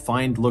handsome and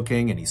refined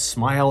looking, and he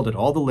smiled at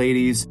all the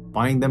ladies,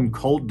 buying them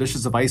cold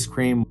dishes of ice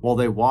cream while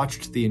they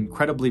watched the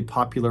incredibly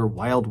popular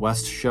Wild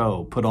West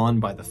show put on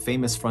by the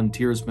famous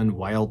frontiersman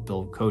Wild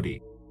Bill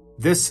Cody.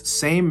 This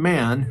same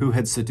man who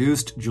had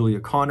seduced Julia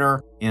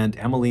Connor and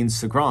Emmeline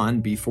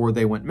Segran before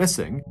they went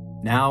missing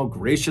now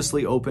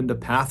graciously opened a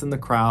path in the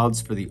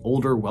crowds for the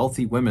older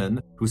wealthy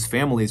women whose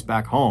families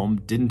back home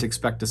didn't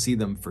expect to see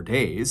them for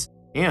days,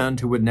 and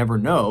who would never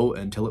know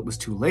until it was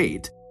too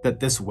late that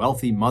this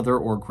wealthy mother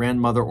or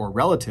grandmother or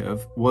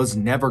relative was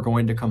never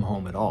going to come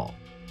home at all.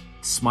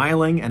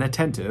 Smiling and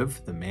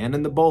attentive, the man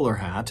in the bowler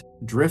hat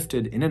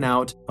drifted in and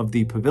out of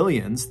the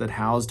pavilions that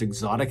housed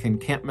exotic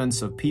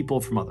encampments of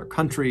people from other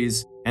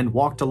countries and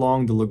walked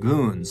along the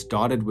lagoons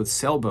dotted with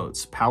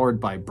sailboats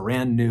powered by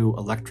brand new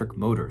electric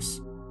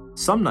motors.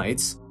 Some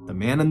nights, the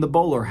man in the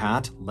bowler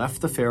hat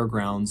left the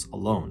fairgrounds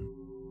alone.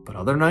 But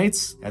other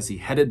nights, as he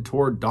headed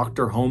toward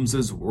Dr.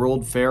 Holmes's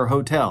World Fair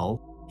Hotel,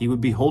 he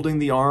would be holding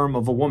the arm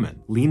of a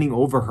woman, leaning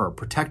over her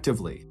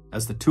protectively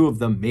as the two of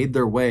them made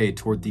their way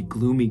toward the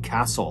gloomy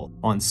castle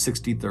on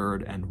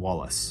 63rd and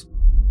Wallace.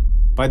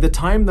 By the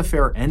time the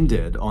fair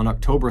ended on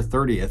October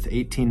 30th,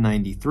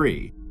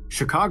 1893,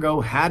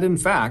 Chicago had in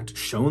fact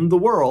shown the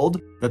world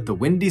that the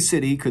Windy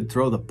City could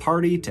throw the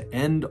party to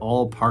end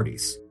all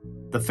parties.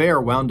 The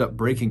fair wound up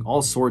breaking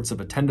all sorts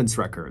of attendance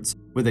records,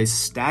 with a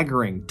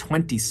staggering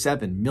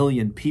 27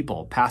 million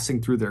people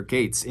passing through their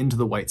gates into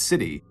the White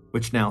City,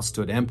 which now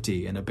stood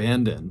empty and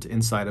abandoned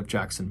inside of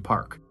Jackson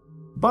Park.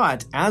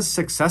 But as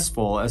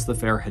successful as the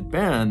fair had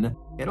been,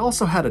 it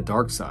also had a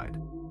dark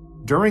side.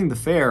 During the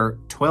fair,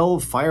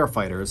 12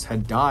 firefighters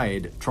had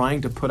died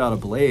trying to put out a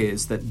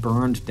blaze that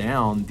burned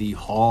down the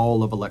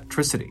Hall of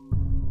Electricity.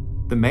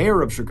 The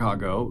mayor of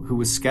Chicago, who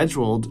was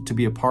scheduled to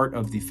be a part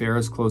of the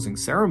fair's closing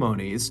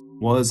ceremonies,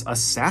 was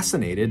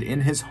assassinated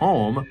in his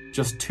home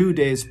just 2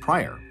 days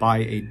prior by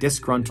a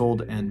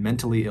disgruntled and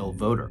mentally ill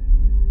voter.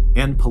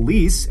 And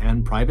police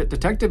and private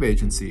detective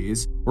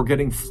agencies were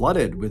getting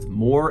flooded with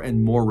more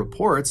and more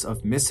reports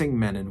of missing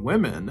men and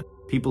women,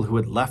 people who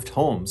had left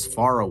homes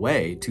far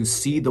away to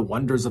see the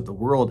wonders of the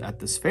world at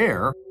this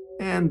fair,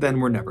 and then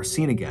were never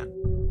seen again.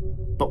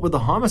 But with a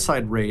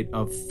homicide rate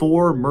of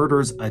 4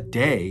 murders a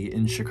day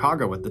in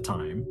Chicago at the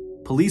time,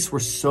 police were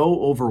so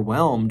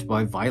overwhelmed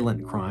by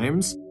violent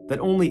crimes that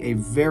only a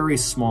very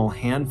small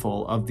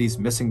handful of these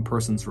missing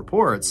persons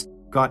reports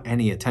got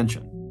any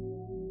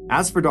attention.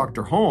 As for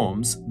Dr.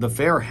 Holmes, the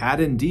fair had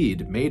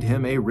indeed made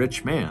him a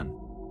rich man,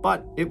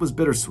 but it was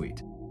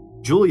bittersweet.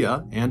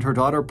 Julia and her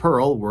daughter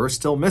Pearl were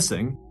still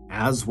missing,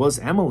 as was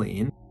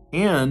Emmeline,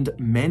 and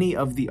many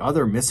of the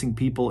other missing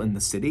people in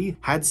the city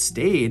had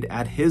stayed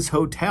at his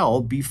hotel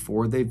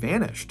before they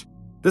vanished.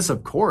 This,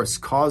 of course,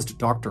 caused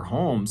Dr.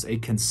 Holmes a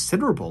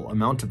considerable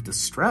amount of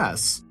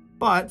distress,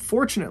 but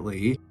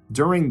fortunately,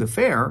 during the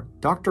fair,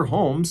 Dr.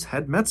 Holmes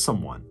had met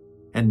someone,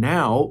 and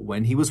now,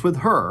 when he was with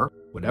her,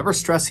 whatever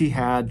stress he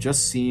had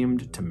just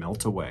seemed to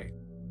melt away.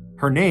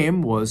 Her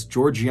name was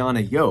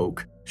Georgiana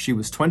Yoke. She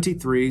was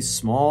 23,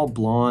 small,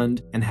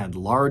 blonde, and had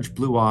large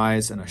blue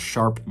eyes and a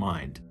sharp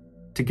mind.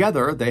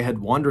 Together, they had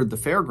wandered the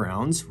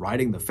fairgrounds,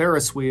 riding the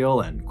Ferris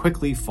wheel and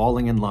quickly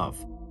falling in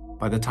love.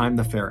 By the time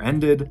the fair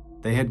ended,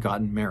 they had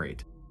gotten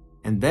married.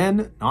 And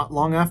then, not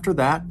long after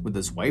that, with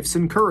his wife's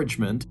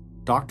encouragement,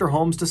 Dr.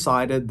 Holmes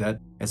decided that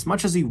as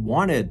much as he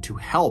wanted to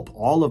help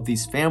all of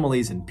these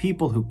families and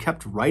people who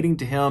kept writing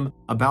to him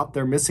about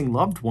their missing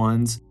loved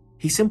ones,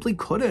 he simply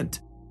couldn't.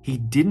 He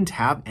didn't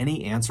have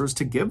any answers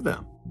to give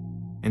them.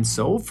 And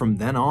so, from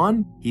then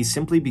on, he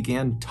simply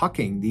began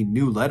tucking the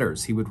new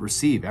letters he would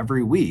receive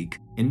every week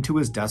into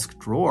his desk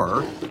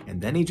drawer, and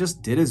then he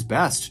just did his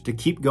best to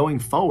keep going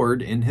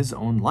forward in his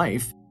own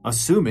life,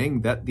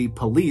 assuming that the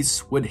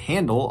police would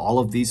handle all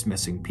of these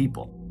missing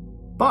people.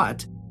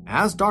 But,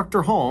 as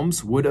Dr.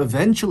 Holmes would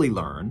eventually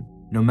learn,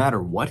 no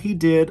matter what he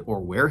did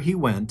or where he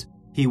went,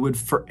 he would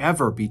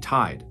forever be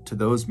tied to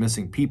those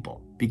missing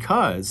people,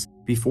 because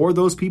before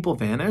those people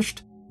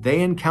vanished,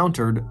 they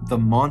encountered the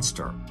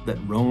monster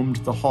that roamed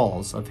the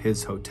halls of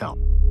his hotel,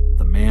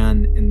 the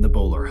man in the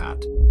bowler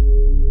hat.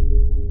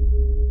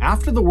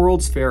 After the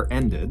World's Fair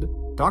ended,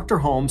 Dr.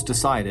 Holmes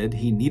decided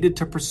he needed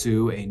to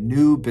pursue a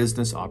new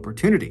business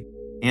opportunity,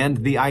 and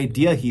the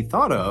idea he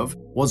thought of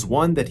was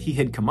one that he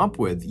had come up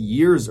with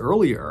years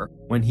earlier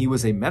when he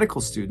was a medical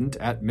student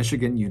at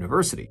Michigan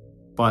University.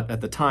 But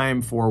at the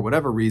time, for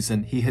whatever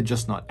reason, he had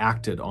just not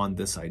acted on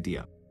this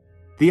idea.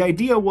 The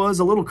idea was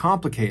a little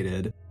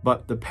complicated,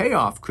 but the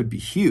payoff could be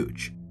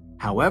huge.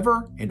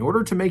 However, in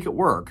order to make it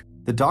work,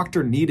 the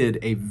doctor needed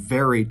a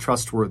very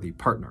trustworthy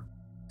partner.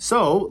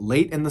 So,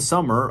 late in the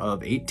summer of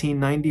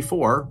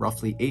 1894,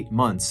 roughly 8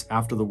 months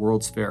after the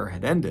World's Fair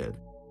had ended,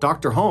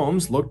 Dr.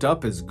 Holmes looked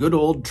up his good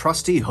old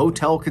trusty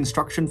hotel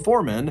construction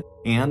foreman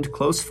and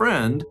close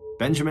friend,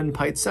 Benjamin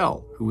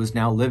Pitezel, who was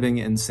now living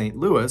in St.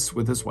 Louis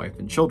with his wife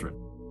and children.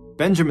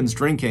 Benjamin's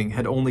drinking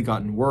had only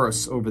gotten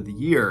worse over the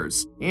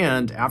years,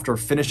 and after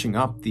finishing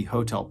up the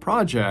hotel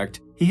project,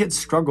 he had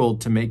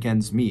struggled to make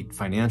ends meet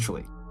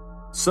financially.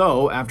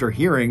 So, after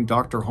hearing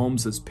Dr.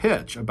 Holmes's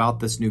pitch about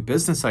this new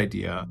business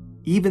idea,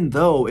 even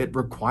though it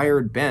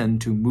required Ben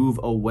to move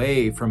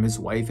away from his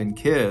wife and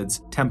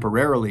kids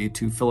temporarily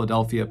to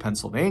Philadelphia,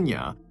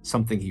 Pennsylvania,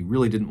 something he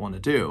really didn't want to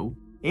do,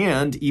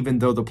 and even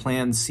though the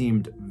plan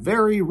seemed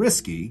very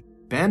risky,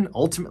 Ben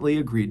ultimately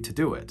agreed to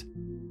do it.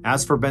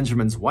 As for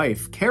Benjamin's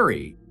wife,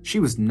 Carrie, she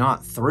was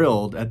not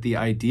thrilled at the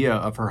idea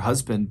of her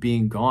husband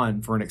being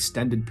gone for an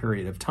extended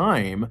period of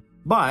time,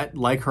 but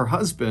like her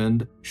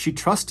husband, she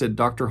trusted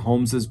Dr.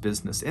 Holmes's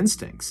business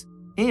instincts.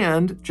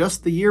 And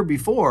just the year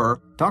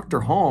before,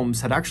 Dr.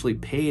 Holmes had actually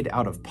paid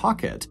out of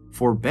pocket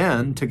for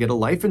Ben to get a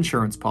life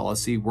insurance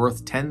policy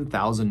worth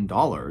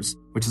 $10,000,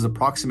 which is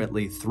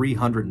approximately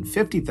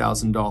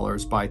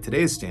 $350,000 by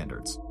today's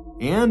standards.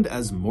 And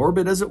as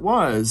morbid as it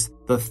was,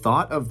 the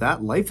thought of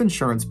that life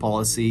insurance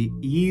policy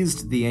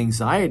eased the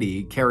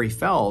anxiety Carrie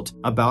felt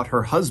about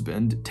her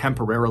husband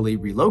temporarily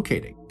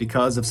relocating,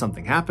 because if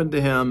something happened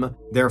to him,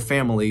 their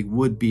family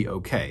would be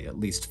okay, at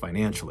least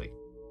financially.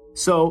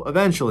 So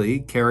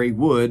eventually, Carrie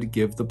would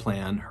give the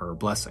plan her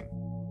blessing.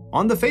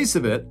 On the face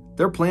of it,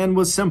 their plan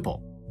was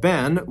simple.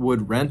 Ben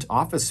would rent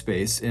office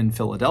space in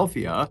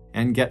Philadelphia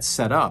and get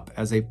set up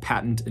as a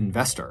patent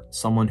investor,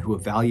 someone who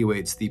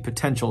evaluates the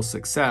potential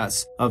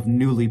success of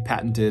newly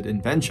patented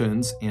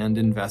inventions and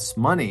invests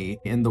money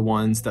in the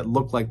ones that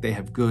look like they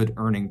have good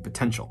earning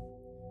potential.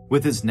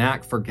 With his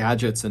knack for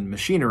gadgets and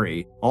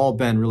machinery, all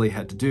Ben really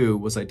had to do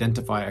was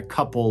identify a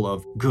couple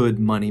of good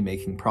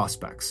money-making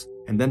prospects.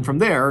 And then from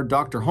there,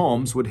 Dr.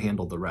 Holmes would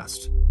handle the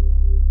rest.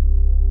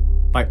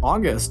 By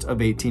August of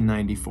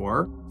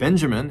 1894,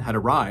 Benjamin had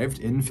arrived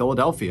in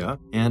Philadelphia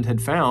and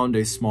had found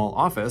a small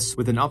office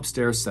with an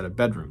upstairs set of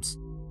bedrooms.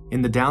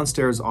 In the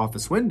downstairs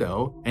office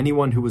window,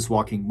 anyone who was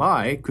walking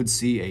by could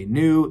see a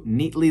new,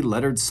 neatly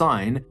lettered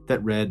sign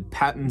that read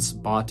 "Patents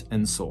Bought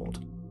and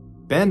Sold."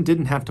 Ben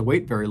didn't have to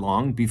wait very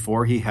long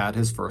before he had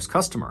his first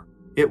customer.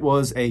 It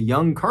was a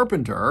young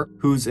carpenter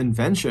whose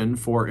invention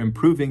for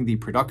improving the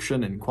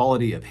production and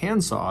quality of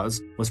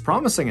handsaws was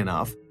promising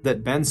enough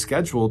that Ben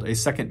scheduled a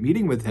second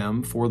meeting with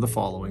him for the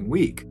following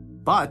week.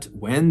 But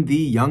when the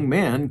young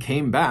man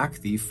came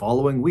back the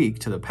following week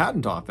to the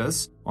patent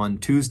office on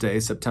Tuesday,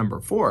 September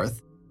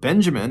 4th,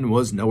 Benjamin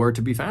was nowhere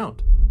to be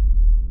found.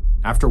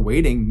 After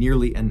waiting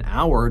nearly an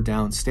hour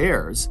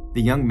downstairs,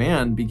 the young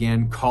man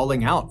began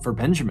calling out for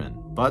Benjamin,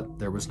 but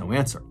there was no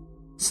answer.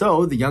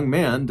 So the young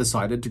man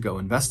decided to go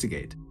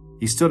investigate.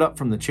 He stood up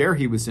from the chair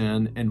he was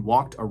in and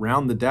walked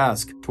around the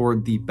desk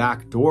toward the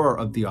back door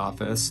of the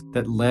office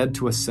that led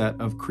to a set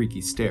of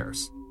creaky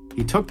stairs.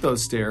 He took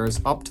those stairs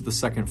up to the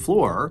second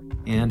floor,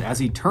 and as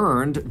he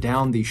turned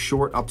down the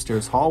short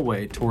upstairs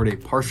hallway toward a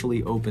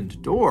partially opened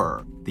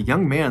door, the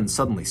young man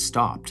suddenly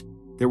stopped.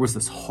 There was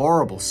this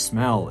horrible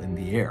smell in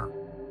the air.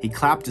 He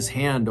clapped his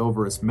hand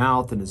over his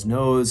mouth and his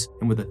nose,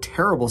 and with a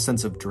terrible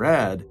sense of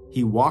dread,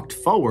 he walked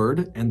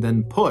forward and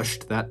then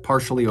pushed that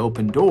partially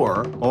open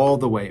door all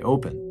the way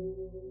open.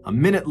 A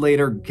minute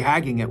later,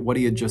 gagging at what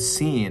he had just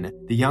seen,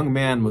 the young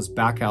man was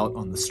back out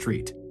on the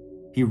street.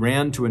 He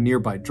ran to a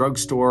nearby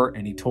drugstore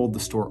and he told the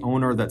store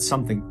owner that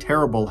something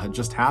terrible had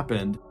just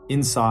happened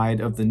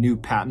inside of the new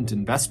patent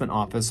investment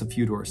office a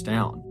few doors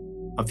down.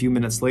 A few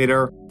minutes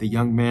later, the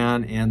young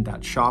man and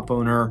that shop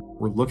owner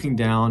were looking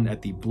down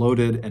at the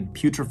bloated and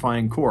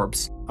putrefying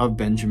corpse of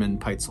Benjamin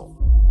Pitezel.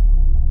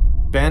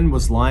 Ben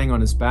was lying on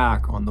his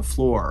back on the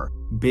floor,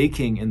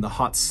 baking in the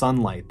hot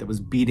sunlight that was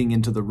beating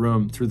into the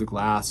room through the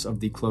glass of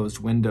the closed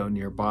window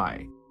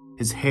nearby.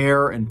 His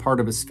hair and part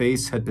of his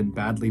face had been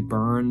badly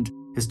burned.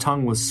 His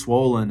tongue was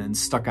swollen and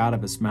stuck out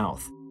of his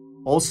mouth.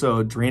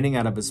 Also, draining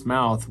out of his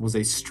mouth was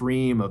a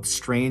stream of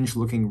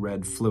strange-looking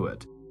red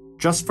fluid.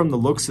 Just from the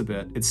looks of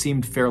it, it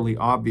seemed fairly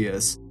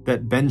obvious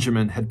that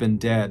Benjamin had been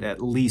dead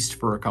at least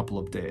for a couple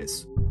of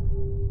days.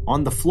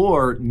 On the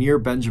floor near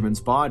Benjamin's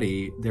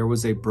body, there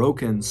was a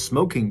broken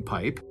smoking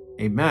pipe,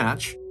 a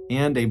match,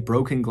 and a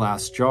broken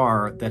glass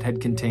jar that had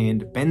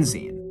contained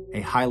benzene,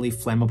 a highly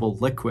flammable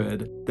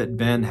liquid that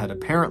Ben had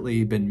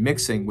apparently been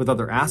mixing with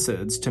other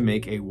acids to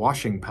make a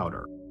washing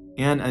powder.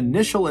 An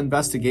initial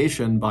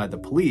investigation by the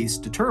police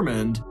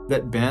determined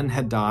that Ben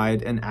had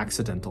died an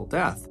accidental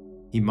death.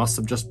 He must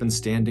have just been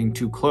standing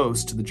too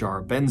close to the jar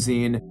of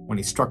benzene when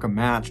he struck a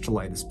match to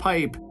light his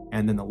pipe,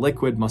 and then the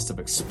liquid must have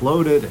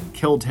exploded and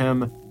killed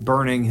him,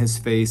 burning his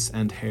face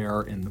and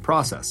hair in the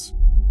process.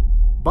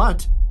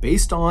 But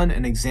based on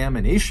an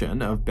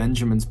examination of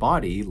Benjamin's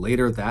body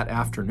later that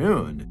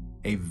afternoon,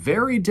 a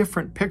very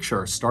different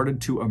picture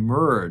started to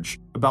emerge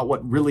about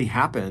what really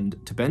happened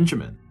to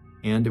Benjamin.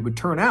 And it would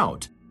turn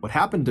out what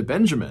happened to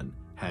Benjamin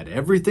had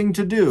everything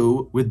to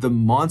do with the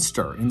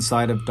monster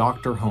inside of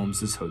Dr.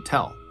 Holmes's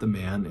hotel, the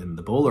man in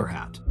the bowler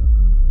hat.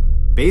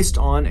 Based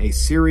on a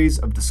series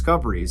of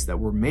discoveries that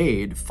were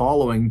made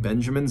following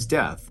Benjamin's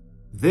death,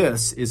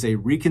 this is a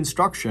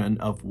reconstruction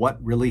of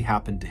what really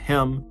happened to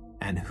him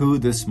and who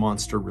this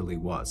monster really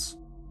was.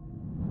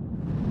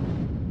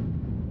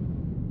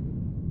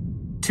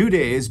 2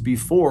 days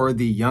before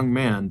the young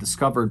man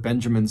discovered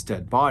Benjamin's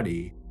dead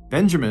body,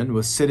 Benjamin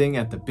was sitting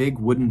at the big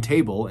wooden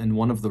table in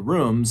one of the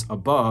rooms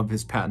above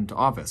his patent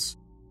office.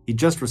 He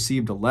just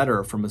received a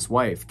letter from his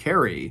wife,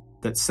 Carrie,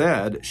 that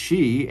said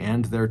she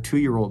and their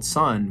 2-year-old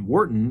son,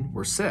 Wharton,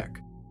 were sick.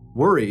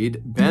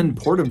 Worried, Ben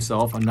poured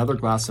himself another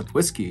glass of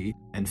whiskey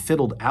and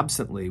fiddled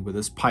absently with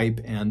his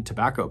pipe and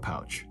tobacco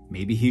pouch.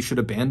 Maybe he should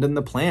abandon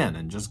the plan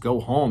and just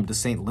go home to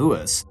St.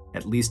 Louis,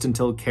 at least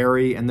until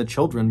Carrie and the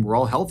children were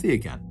all healthy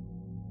again.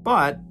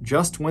 But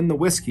just when the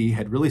whiskey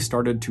had really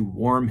started to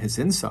warm his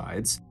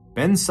insides,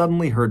 Ben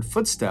suddenly heard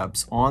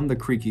footsteps on the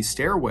creaky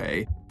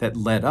stairway that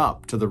led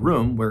up to the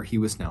room where he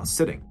was now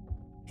sitting.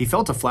 He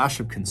felt a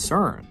flash of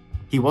concern.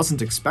 He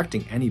wasn't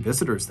expecting any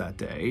visitors that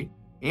day,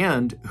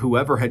 and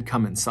whoever had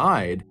come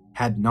inside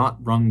had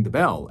not rung the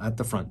bell at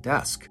the front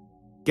desk.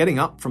 Getting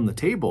up from the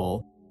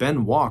table,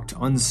 Ben walked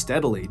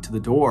unsteadily to the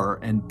door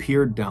and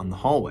peered down the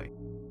hallway.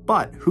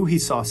 But who he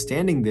saw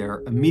standing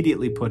there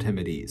immediately put him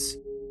at ease.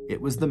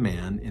 It was the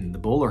man in the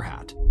bowler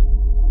hat.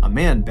 A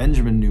man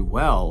Benjamin knew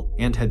well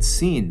and had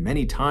seen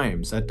many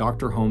times at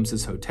Dr.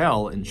 Holmes's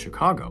hotel in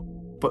Chicago.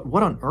 But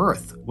what on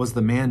earth was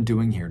the man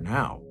doing here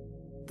now?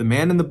 The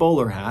man in the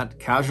bowler hat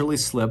casually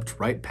slipped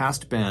right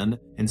past Ben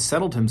and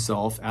settled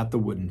himself at the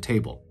wooden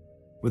table.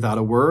 Without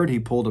a word, he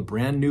pulled a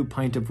brand new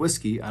pint of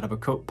whiskey out of a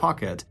coat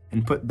pocket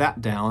and put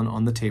that down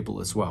on the table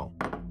as well.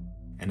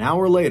 An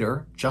hour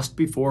later, just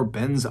before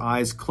Ben's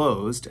eyes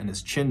closed and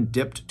his chin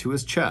dipped to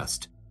his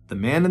chest, the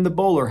man in the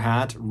bowler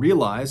hat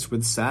realized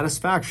with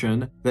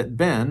satisfaction that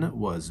Ben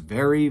was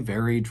very,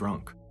 very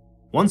drunk.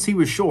 Once he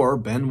was sure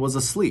Ben was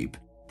asleep,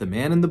 the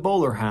man in the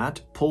bowler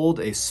hat pulled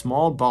a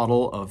small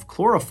bottle of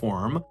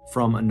chloroform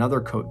from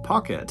another coat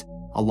pocket,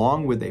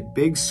 along with a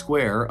big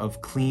square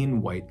of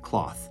clean white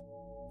cloth.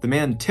 The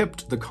man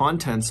tipped the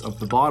contents of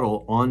the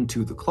bottle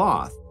onto the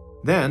cloth.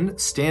 Then,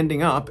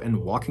 standing up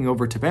and walking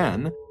over to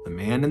Ben, the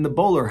man in the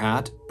bowler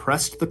hat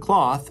pressed the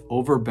cloth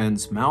over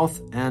Ben's mouth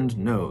and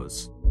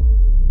nose.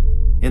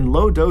 In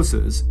low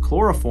doses,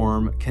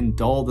 chloroform can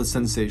dull the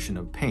sensation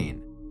of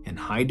pain. In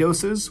high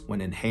doses, when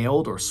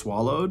inhaled or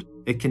swallowed,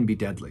 it can be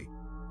deadly.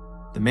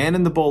 The man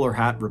in the bowler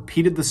hat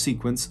repeated the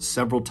sequence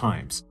several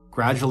times,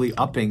 gradually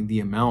upping the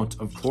amount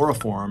of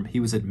chloroform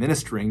he was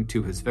administering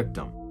to his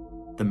victim.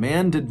 The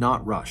man did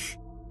not rush.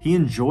 He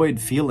enjoyed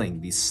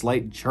feeling the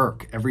slight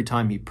jerk every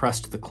time he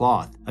pressed the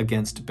cloth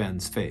against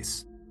Ben's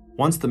face.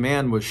 Once the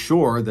man was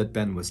sure that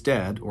Ben was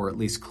dead, or at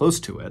least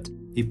close to it,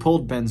 he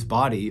pulled Ben's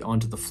body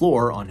onto the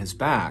floor on his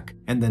back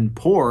and then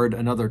poured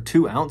another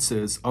 2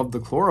 ounces of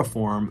the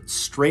chloroform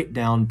straight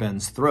down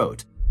Ben's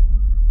throat,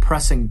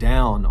 pressing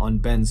down on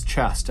Ben's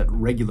chest at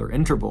regular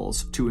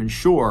intervals to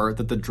ensure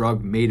that the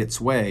drug made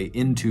its way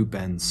into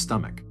Ben's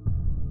stomach.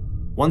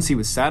 Once he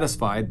was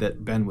satisfied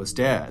that Ben was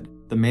dead,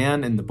 the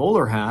man in the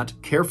bowler hat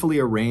carefully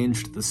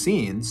arranged the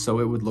scene so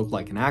it would look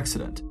like an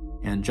accident,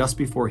 and just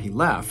before he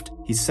left,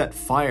 he set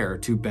fire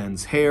to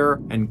Ben's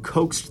hair and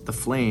coaxed the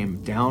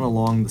flame down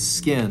along the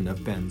skin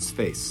of Ben's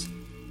face.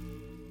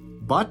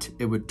 But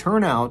it would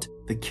turn out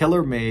the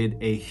killer made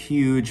a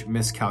huge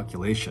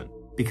miscalculation,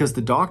 because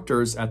the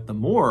doctors at the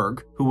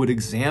morgue who would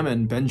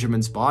examine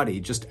Benjamin's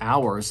body just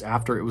hours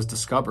after it was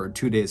discovered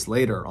 2 days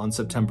later on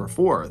September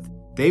 4th,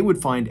 they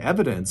would find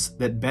evidence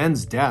that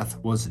Ben's death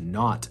was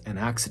not an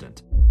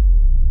accident.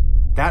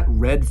 That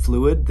red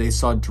fluid they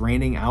saw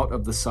draining out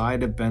of the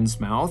side of Ben's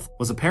mouth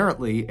was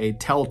apparently a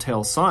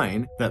telltale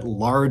sign that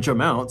large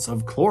amounts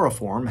of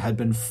chloroform had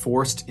been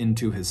forced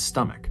into his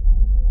stomach.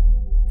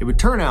 It would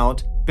turn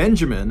out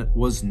Benjamin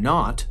was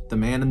not the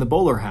man in the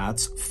bowler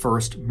hat's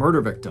first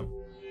murder victim.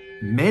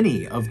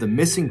 Many of the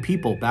missing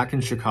people back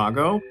in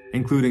Chicago,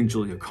 including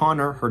Julia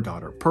Connor, her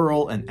daughter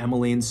Pearl, and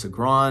Emmeline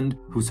Segrand,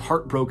 whose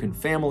heartbroken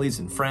families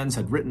and friends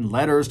had written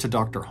letters to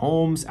Dr.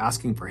 Holmes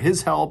asking for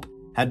his help,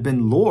 had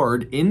been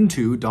lured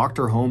into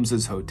Dr.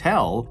 Holmes's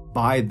hotel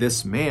by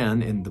this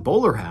man in the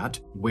bowler hat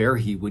where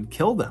he would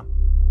kill them.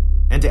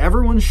 And to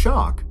everyone's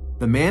shock,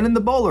 the man in the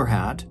bowler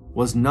hat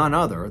was none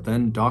other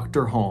than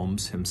Dr.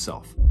 Holmes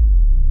himself.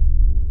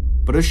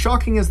 But as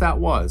shocking as that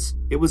was,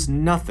 it was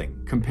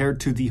nothing compared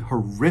to the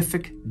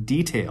horrific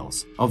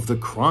details of the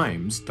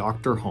crimes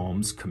Dr.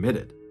 Holmes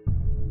committed.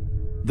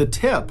 The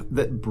tip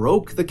that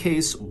broke the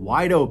case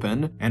wide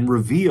open and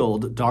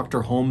revealed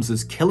Dr.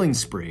 Holmes's killing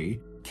spree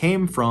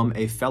came from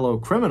a fellow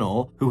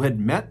criminal who had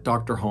met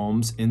Dr.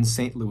 Holmes in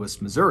St.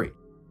 Louis, Missouri.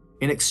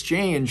 In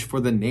exchange for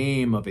the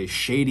name of a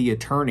shady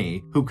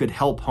attorney who could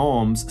help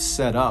Holmes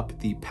set up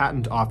the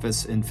patent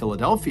office in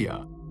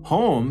Philadelphia,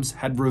 Holmes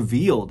had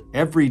revealed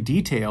every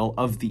detail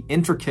of the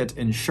intricate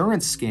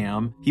insurance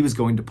scam he was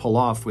going to pull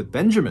off with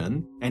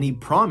Benjamin, and he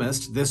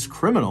promised this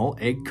criminal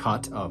a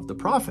cut of the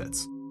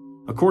profits.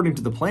 According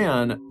to the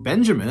plan,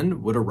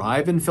 Benjamin would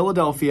arrive in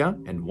Philadelphia,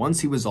 and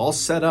once he was all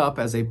set up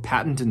as a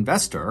patent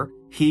investor,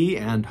 he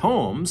and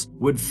Holmes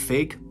would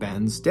fake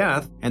Ben's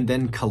death and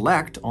then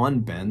collect on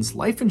Ben's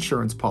life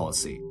insurance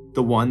policy,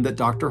 the one that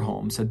Dr.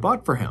 Holmes had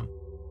bought for him.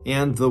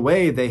 And the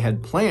way they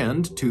had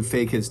planned to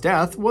fake his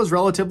death was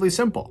relatively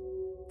simple.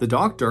 The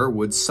doctor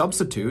would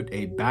substitute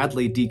a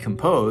badly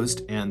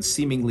decomposed and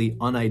seemingly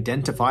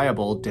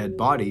unidentifiable dead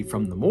body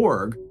from the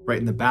morgue right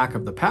in the back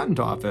of the patent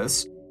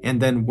office,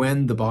 and then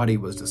when the body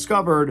was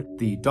discovered,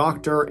 the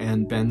doctor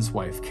and Ben's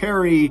wife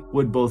Carrie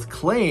would both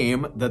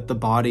claim that the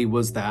body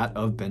was that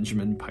of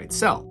Benjamin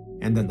Pitezel,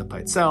 and then the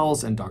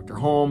Pitezels and Dr.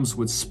 Holmes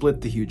would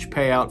split the huge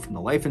payout from the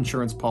life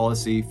insurance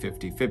policy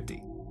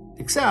 50-50.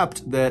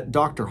 Except that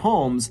Dr.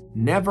 Holmes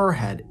never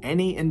had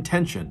any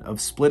intention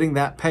of splitting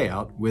that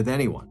payout with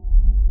anyone.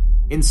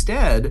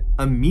 Instead,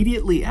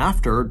 immediately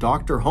after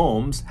Dr.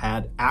 Holmes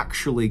had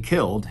actually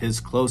killed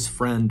his close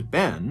friend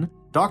Ben,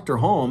 Dr.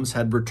 Holmes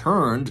had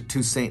returned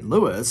to St.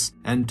 Louis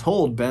and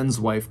told Ben's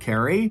wife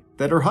Carrie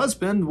that her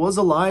husband was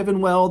alive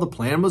and well, the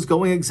plan was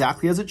going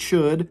exactly as it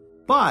should,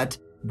 but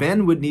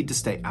Ben would need to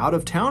stay out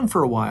of town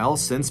for a while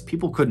since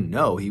people couldn't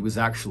know he was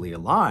actually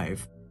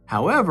alive.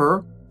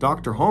 However,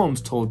 Dr.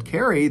 Holmes told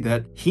Carrie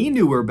that he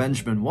knew where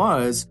Benjamin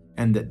was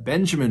and that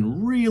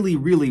Benjamin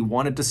really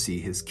wanted to see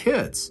his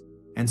kids.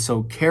 And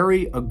so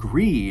Carrie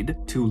agreed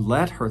to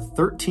let her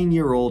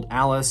 13-year-old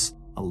Alice,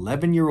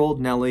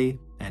 11-year-old Nellie,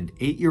 and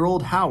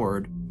 8-year-old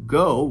Howard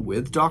go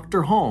with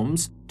Dr.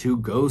 Holmes to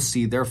go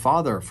see their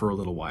father for a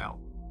little while.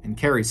 And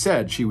Carrie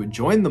said she would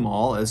join them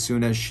all as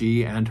soon as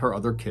she and her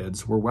other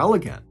kids were well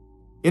again.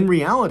 In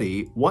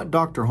reality, what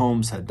Dr.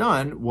 Holmes had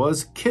done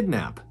was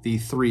kidnap the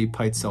 3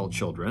 Pitezel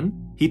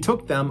children. He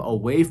took them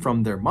away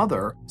from their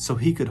mother so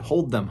he could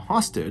hold them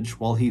hostage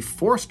while he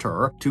forced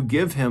her to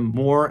give him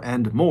more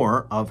and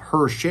more of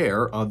her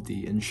share of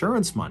the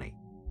insurance money.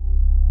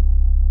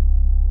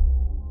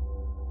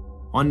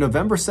 On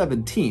November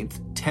 17th,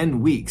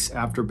 10 weeks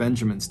after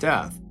Benjamin's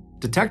death,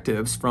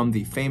 detectives from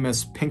the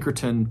famous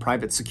Pinkerton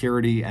Private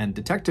Security and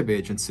Detective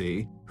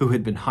Agency, who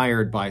had been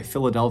hired by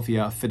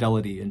Philadelphia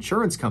Fidelity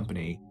Insurance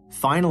Company,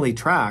 finally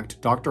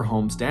tracked Dr.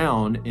 Holmes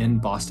down in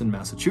Boston,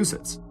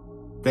 Massachusetts.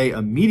 They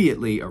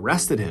immediately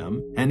arrested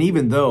him, and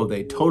even though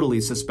they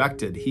totally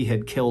suspected he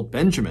had killed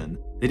Benjamin,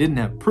 they didn't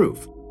have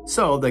proof,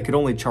 so they could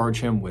only charge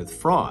him with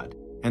fraud,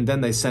 and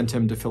then they sent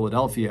him to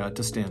Philadelphia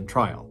to stand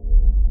trial.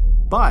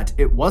 But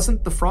it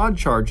wasn't the fraud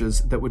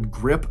charges that would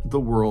grip the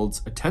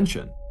world's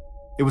attention.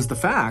 It was the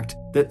fact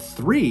that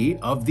 3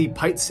 of the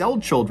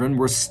Pitezel children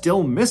were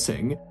still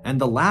missing, and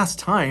the last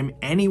time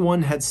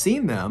anyone had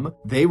seen them,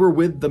 they were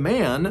with the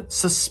man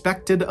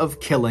suspected of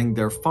killing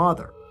their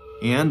father.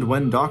 And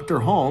when Dr.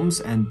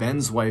 Holmes and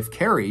Ben's wife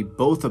Carrie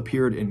both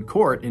appeared in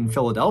court in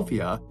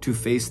Philadelphia to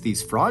face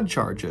these fraud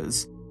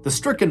charges, the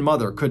stricken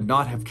mother could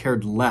not have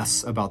cared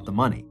less about the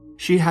money.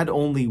 She had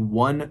only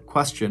one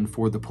question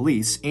for the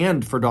police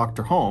and for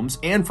Dr. Holmes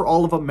and for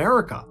all of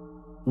America.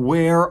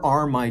 Where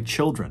are my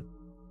children?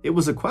 It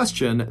was a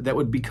question that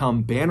would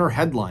become banner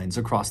headlines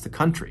across the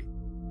country.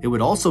 It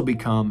would also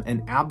become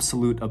an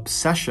absolute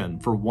obsession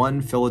for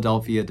one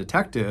Philadelphia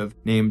detective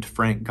named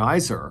Frank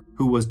Geyser,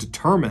 who was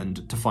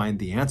determined to find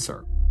the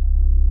answer.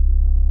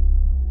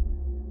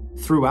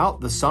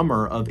 Throughout the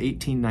summer of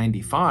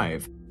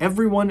 1895,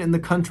 everyone in the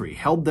country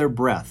held their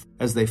breath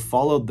as they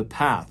followed the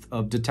path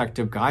of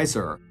Detective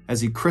Geyser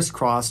as he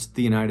crisscrossed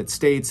the United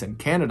States and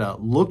Canada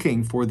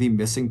looking for the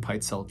missing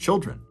Pitezel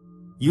children.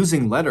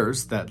 Using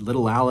letters that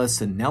little Alice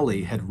and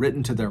Nellie had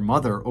written to their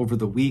mother over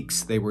the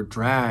weeks they were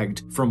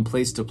dragged from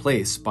place to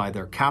place by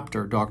their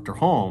captor, Dr.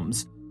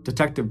 Holmes,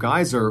 Detective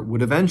Geyser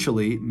would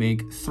eventually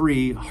make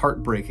 3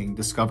 heartbreaking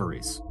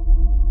discoveries.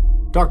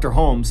 Dr.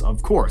 Holmes,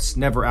 of course,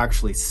 never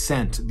actually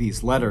sent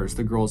these letters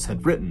the girls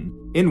had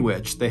written, in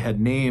which they had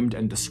named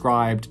and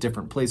described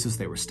different places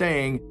they were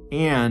staying,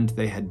 and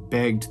they had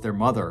begged their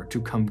mother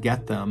to come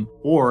get them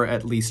or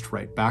at least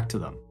write back to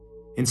them.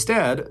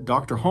 Instead,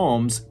 Dr.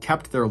 Holmes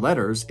kept their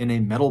letters in a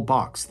metal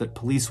box that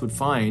police would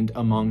find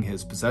among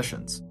his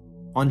possessions.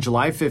 On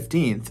July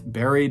 15th,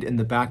 buried in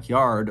the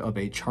backyard of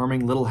a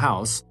charming little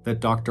house that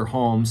Dr.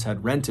 Holmes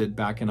had rented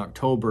back in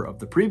October of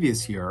the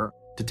previous year,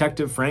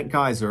 Detective Frank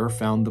Geyser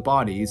found the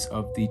bodies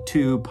of the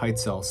 2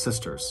 Pitezel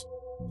sisters.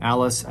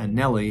 Alice and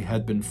Nellie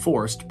had been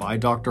forced by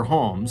Dr.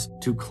 Holmes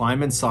to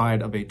climb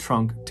inside of a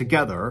trunk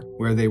together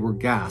where they were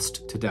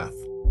gassed to death.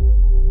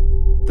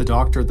 The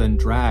doctor then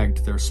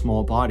dragged their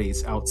small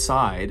bodies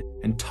outside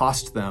and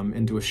tossed them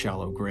into a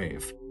shallow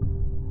grave.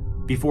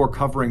 Before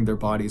covering their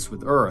bodies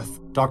with earth,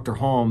 Dr.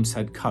 Holmes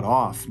had cut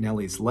off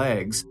Nellie's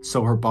legs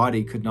so her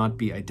body could not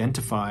be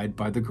identified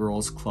by the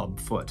girl's club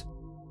foot.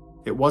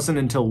 It wasn't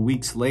until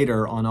weeks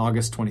later, on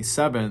August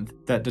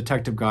 27th, that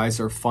Detective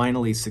Geyser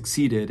finally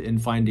succeeded in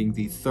finding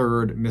the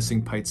 3rd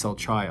missing Pitezel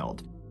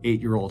child,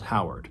 8-year-old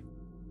Howard.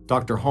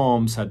 Dr.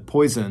 Holmes had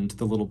poisoned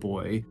the little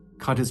boy,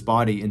 cut his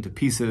body into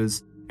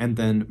pieces, and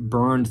then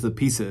burned the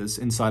pieces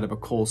inside of a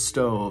coal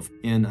stove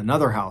in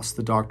another house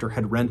the doctor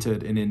had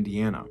rented in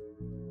Indiana.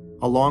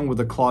 Along with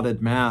a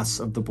clotted mass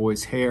of the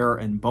boy's hair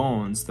and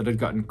bones that had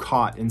gotten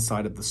caught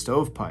inside of the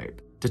stovepipe,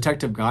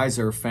 Detective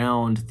Geyser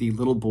found the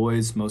little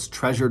boy's most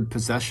treasured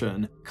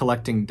possession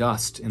collecting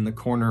dust in the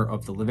corner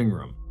of the living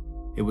room.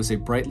 It was a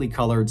brightly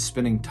colored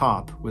spinning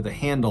top with a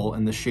handle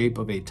in the shape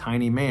of a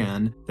tiny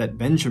man that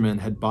Benjamin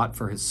had bought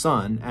for his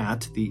son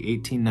at the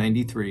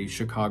 1893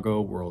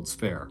 Chicago World's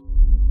Fair.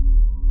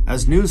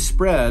 As news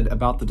spread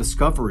about the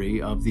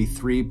discovery of the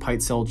 3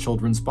 Pitezel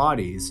children's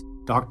bodies,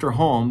 Dr.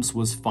 Holmes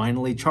was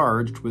finally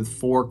charged with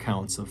 4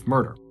 counts of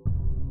murder.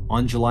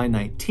 On July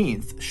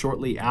 19th,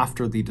 shortly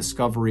after the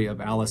discovery of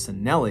Alice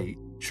and Nellie,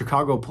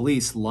 Chicago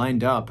police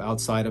lined up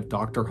outside of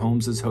Dr.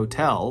 Holmes's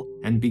hotel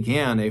and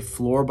began a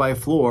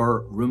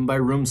floor-by-floor,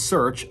 room-by-room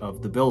search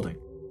of the building.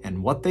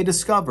 And what they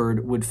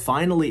discovered would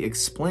finally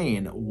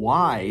explain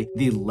why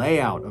the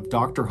layout of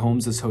Dr.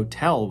 Holmes's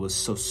hotel was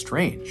so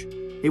strange.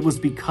 It was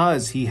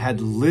because he had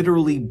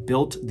literally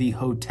built the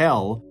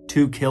hotel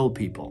to kill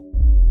people.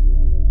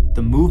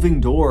 The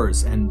moving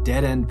doors and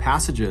dead-end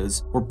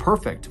passages were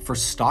perfect for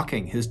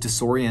stalking his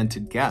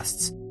disoriented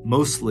guests,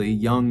 mostly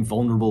young,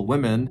 vulnerable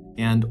women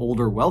and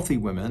older, wealthy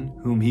women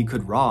whom he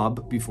could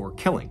rob before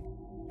killing.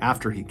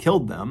 After he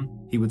killed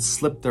them, he would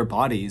slip their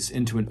bodies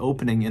into an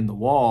opening in the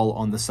wall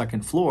on the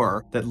 2nd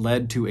floor that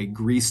led to a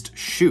greased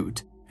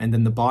chute, and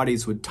then the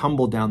bodies would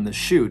tumble down the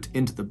chute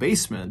into the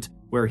basement,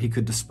 where he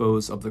could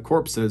dispose of the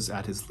corpses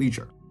at his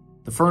leisure.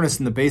 The furnace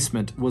in the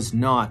basement was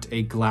not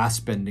a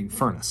glass-bending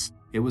furnace.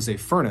 It was a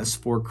furnace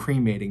for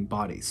cremating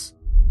bodies.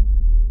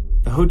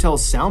 The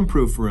hotel's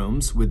soundproof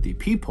rooms with the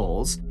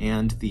peepholes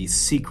and the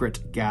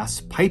secret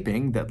gas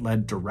piping that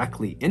led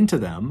directly into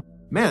them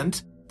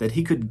meant that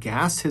he could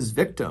gas his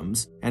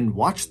victims and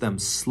watch them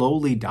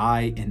slowly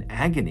die in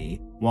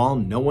agony while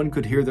no one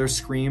could hear their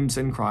screams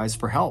and cries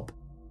for help.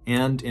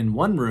 And in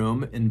one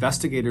room,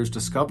 investigators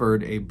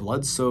discovered a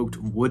blood-soaked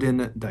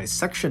wooden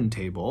dissection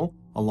table,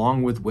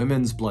 along with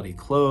women's bloody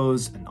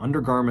clothes and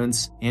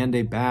undergarments, and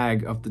a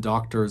bag of the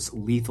doctor's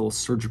lethal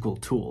surgical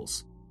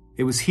tools.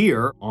 It was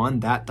here, on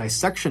that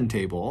dissection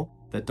table,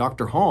 that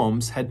Dr.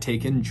 Holmes had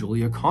taken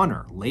Julia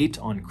Connor late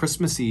on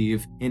Christmas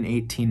Eve in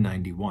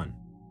 1891.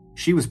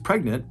 She was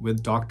pregnant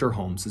with Dr.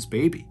 Holmes's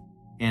baby,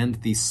 and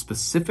the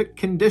specific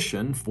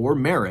condition for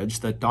marriage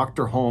that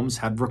Dr. Holmes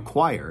had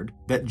required,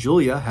 that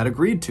Julia had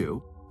agreed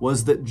to,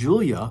 was that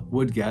Julia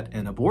would get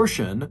an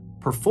abortion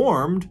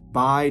performed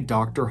by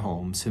Dr.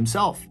 Holmes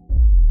himself.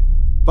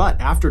 But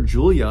after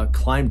Julia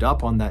climbed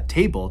up on that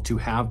table to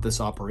have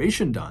this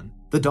operation done,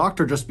 the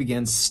doctor just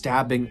began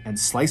stabbing and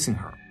slicing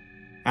her.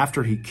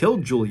 After he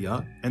killed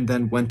Julia and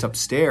then went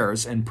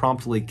upstairs and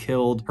promptly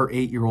killed her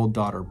 8-year-old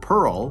daughter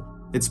Pearl,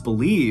 It's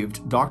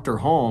believed Dr.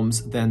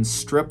 Holmes then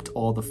stripped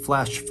all the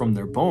flesh from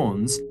their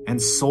bones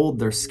and sold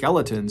their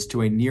skeletons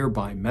to a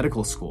nearby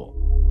medical school.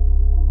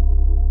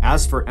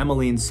 As for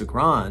Emmeline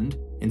Cigrand,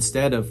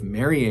 instead of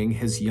marrying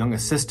his young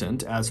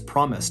assistant as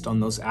promised on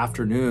those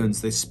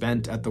afternoons they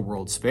spent at the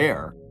World's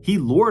Fair, he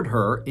lured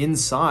her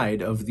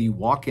inside of the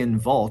walk-in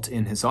vault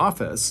in his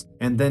office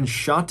and then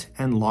shut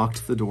and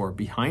locked the door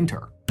behind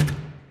her.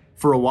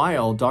 For a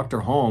while,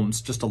 Dr.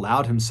 Holmes just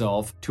allowed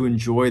himself to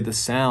enjoy the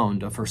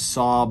sound of her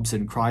sobs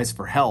and cries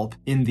for help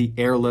in the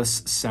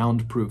airless,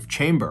 soundproof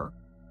chamber.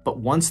 But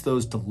once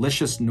those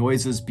delicious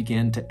noises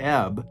began to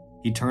ebb,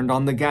 he turned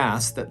on the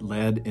gas that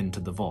led into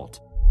the vault.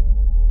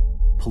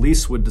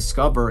 Police would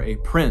discover a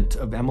print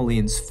of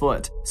Emmeline's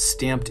foot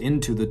stamped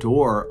into the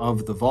door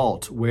of the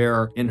vault,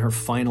 where, in her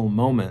final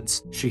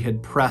moments, she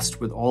had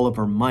pressed with all of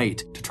her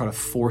might to try to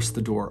force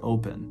the door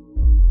open.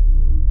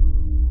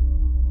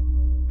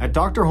 At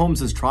Dr.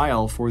 Holmes's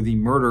trial for the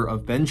murder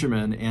of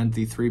Benjamin and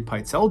the 3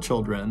 Pitezel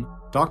children,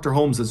 Dr.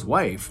 Holmes's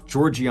wife,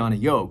 Georgiana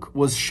Yoke,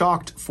 was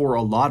shocked for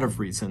a lot of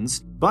reasons,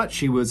 but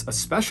she was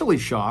especially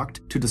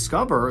shocked to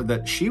discover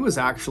that she was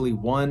actually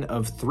one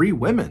of 3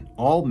 women,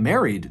 all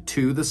married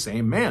to the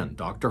same man,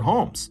 Dr.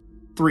 Holmes.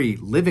 3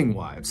 living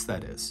wives,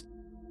 that is.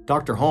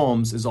 Dr.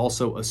 Holmes is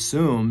also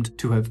assumed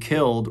to have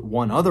killed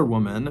one other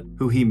woman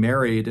who he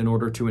married in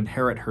order to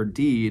inherit her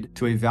deed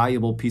to a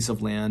valuable piece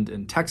of land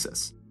in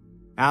Texas.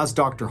 As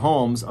Dr.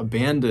 Holmes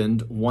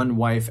abandoned one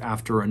wife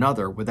after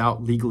another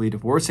without legally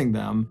divorcing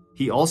them,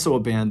 he also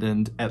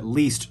abandoned at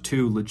least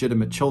 2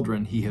 legitimate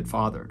children he had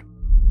fathered.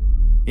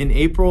 In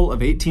April of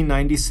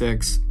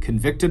 1896,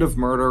 convicted of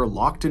murder,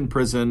 locked in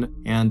prison,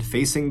 and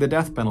facing the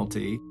death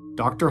penalty,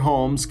 Dr.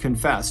 Holmes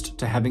confessed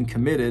to having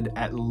committed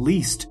at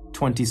least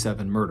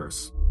 27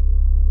 murders.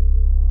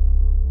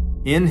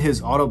 In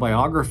his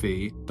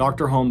autobiography,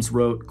 Dr. Holmes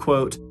wrote,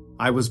 quote,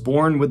 "I was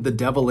born with the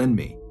devil in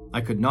me. I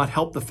could not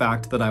help the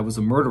fact that I was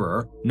a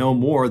murderer, no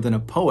more than a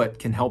poet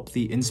can help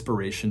the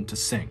inspiration to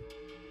sing."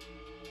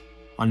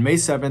 On May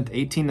 7,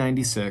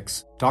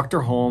 1896,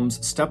 Dr.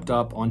 Holmes stepped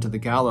up onto the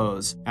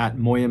gallows at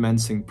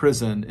Moyamensing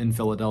Prison in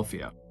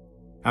Philadelphia.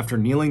 After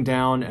kneeling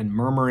down and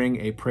murmuring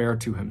a prayer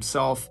to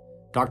himself,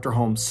 Dr.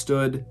 Holmes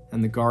stood,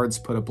 and the guards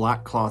put a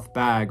black cloth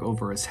bag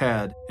over his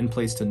head and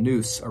placed a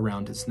noose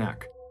around his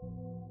neck.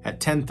 At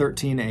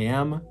 10:13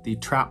 a.m., the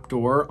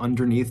trapdoor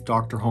underneath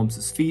Dr.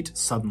 Holmes's feet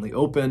suddenly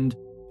opened,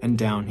 and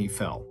down he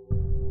fell.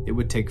 It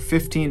would take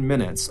 15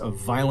 minutes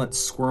of violent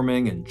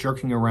squirming and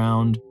jerking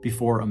around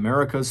before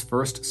America's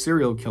first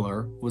serial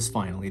killer was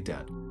finally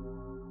dead.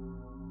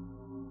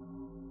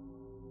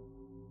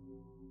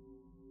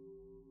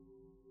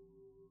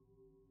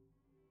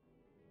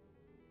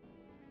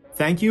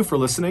 Thank you for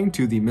listening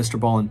to the Mr.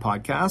 Ballin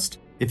podcast.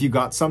 If you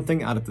got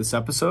something out of this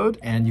episode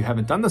and you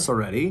haven't done this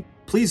already,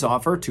 please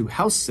offer to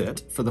house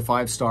sit for the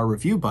 5-star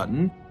review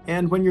button,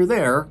 and when you're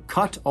there,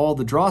 cut all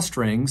the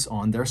drawstrings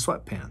on their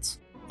sweatpants.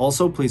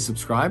 Also, please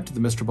subscribe to the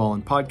Mr.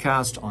 Ballin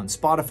podcast on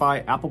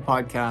Spotify, Apple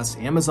Podcasts,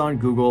 Amazon,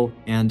 Google,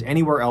 and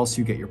anywhere else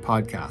you get your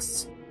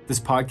podcasts. This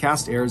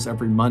podcast airs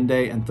every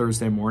Monday and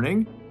Thursday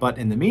morning, but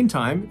in the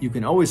meantime, you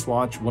can always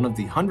watch one of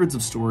the hundreds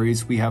of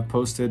stories we have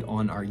posted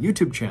on our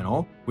YouTube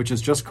channel, which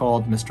is just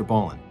called Mr.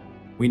 Ballin.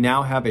 We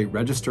now have a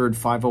registered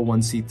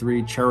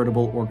 501c3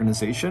 charitable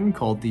organization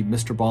called the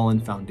Mr. Ballin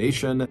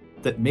Foundation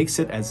that makes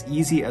it as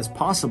easy as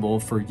possible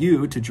for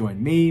you to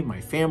join me, my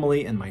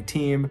family, and my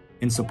team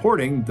in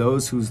supporting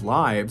those whose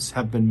lives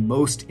have been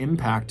most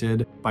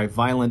impacted by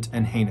violent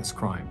and heinous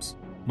crimes.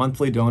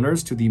 Monthly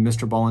donors to the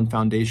Mr. Ballin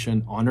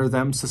Foundation Honor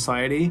Them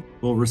Society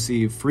will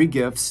receive free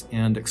gifts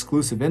and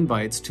exclusive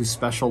invites to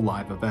special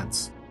live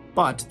events.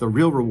 But the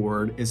real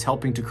reward is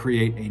helping to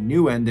create a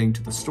new ending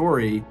to the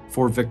story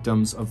for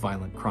victims of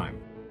violent crime.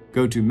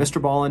 Go to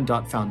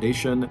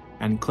MrBallin.Foundation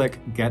and click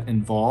Get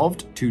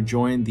Involved to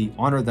join the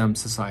Honor Them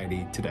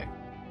Society today.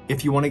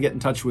 If you want to get in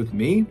touch with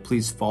me,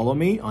 please follow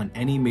me on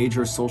any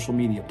major social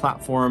media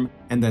platform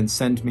and then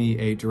send me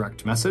a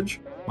direct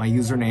message. My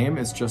username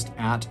is just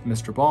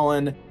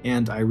 @MrBallin,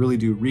 and I really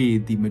do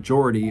read the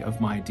majority of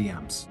my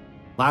DMs.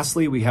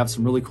 Lastly, we have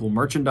some really cool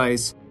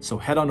merchandise, so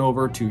head on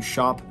over to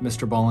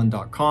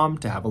shopmrballin.com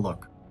to have a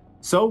look.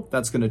 So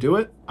that's going to do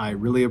it. I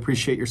really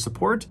appreciate your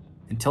support.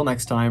 Until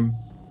next time,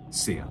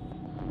 see ya.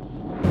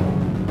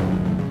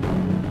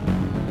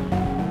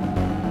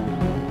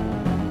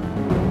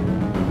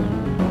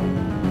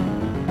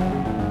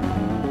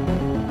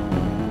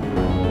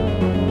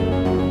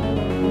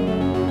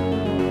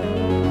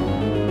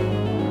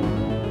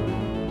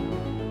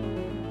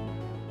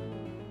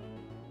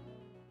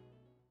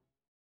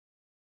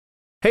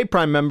 Hey,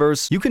 Prime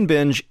members, you can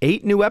binge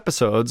 8 new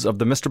episodes of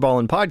the Mr.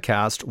 Ballin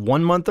podcast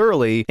 1 month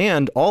early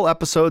and all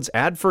episodes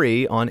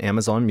ad-free on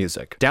Amazon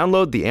Music.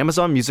 Download the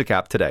Amazon Music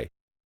app today.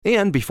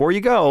 And before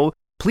you go,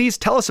 please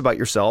tell us about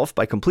yourself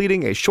by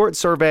completing a short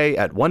survey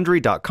at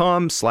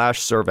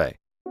Wondery.com/survey.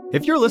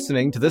 If you're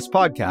listening to this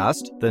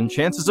podcast, then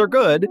chances are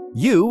good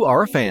you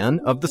are a fan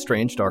of The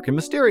Strange, Dark, and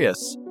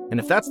Mysterious. And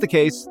if that's the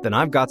case, then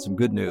I've got some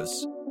good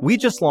news. we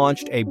just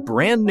launched a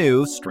brand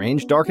new,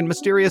 strange, dark, and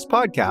mysterious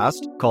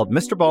podcast called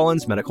Mr.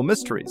 Ballen's Medical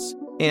Mysteries.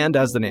 And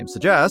as the name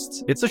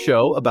suggests, it's a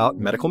show about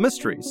medical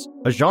mysteries,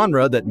 a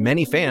genre that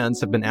many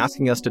fans have been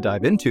asking us to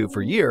dive into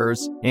for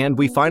years, and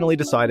we finally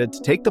decided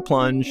to take the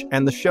plunge,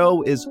 and the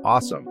show is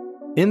awesome.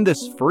 In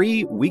this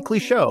free weekly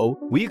show,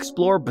 we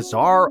explore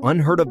bizarre,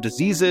 unheard of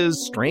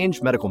diseases,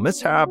 strange medical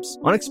mishaps,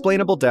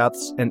 unexplainable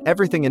deaths, and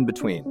everything in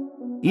between.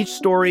 Each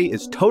story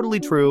is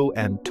totally true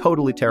and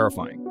totally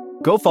terrifying.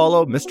 Go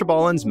follow Mr.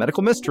 Ballen's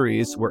Medical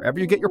Mysteries wherever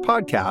you get your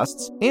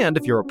podcasts, and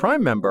if you're a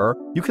Prime member,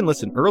 you can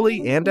listen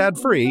early and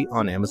ad-free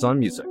on Amazon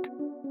Music.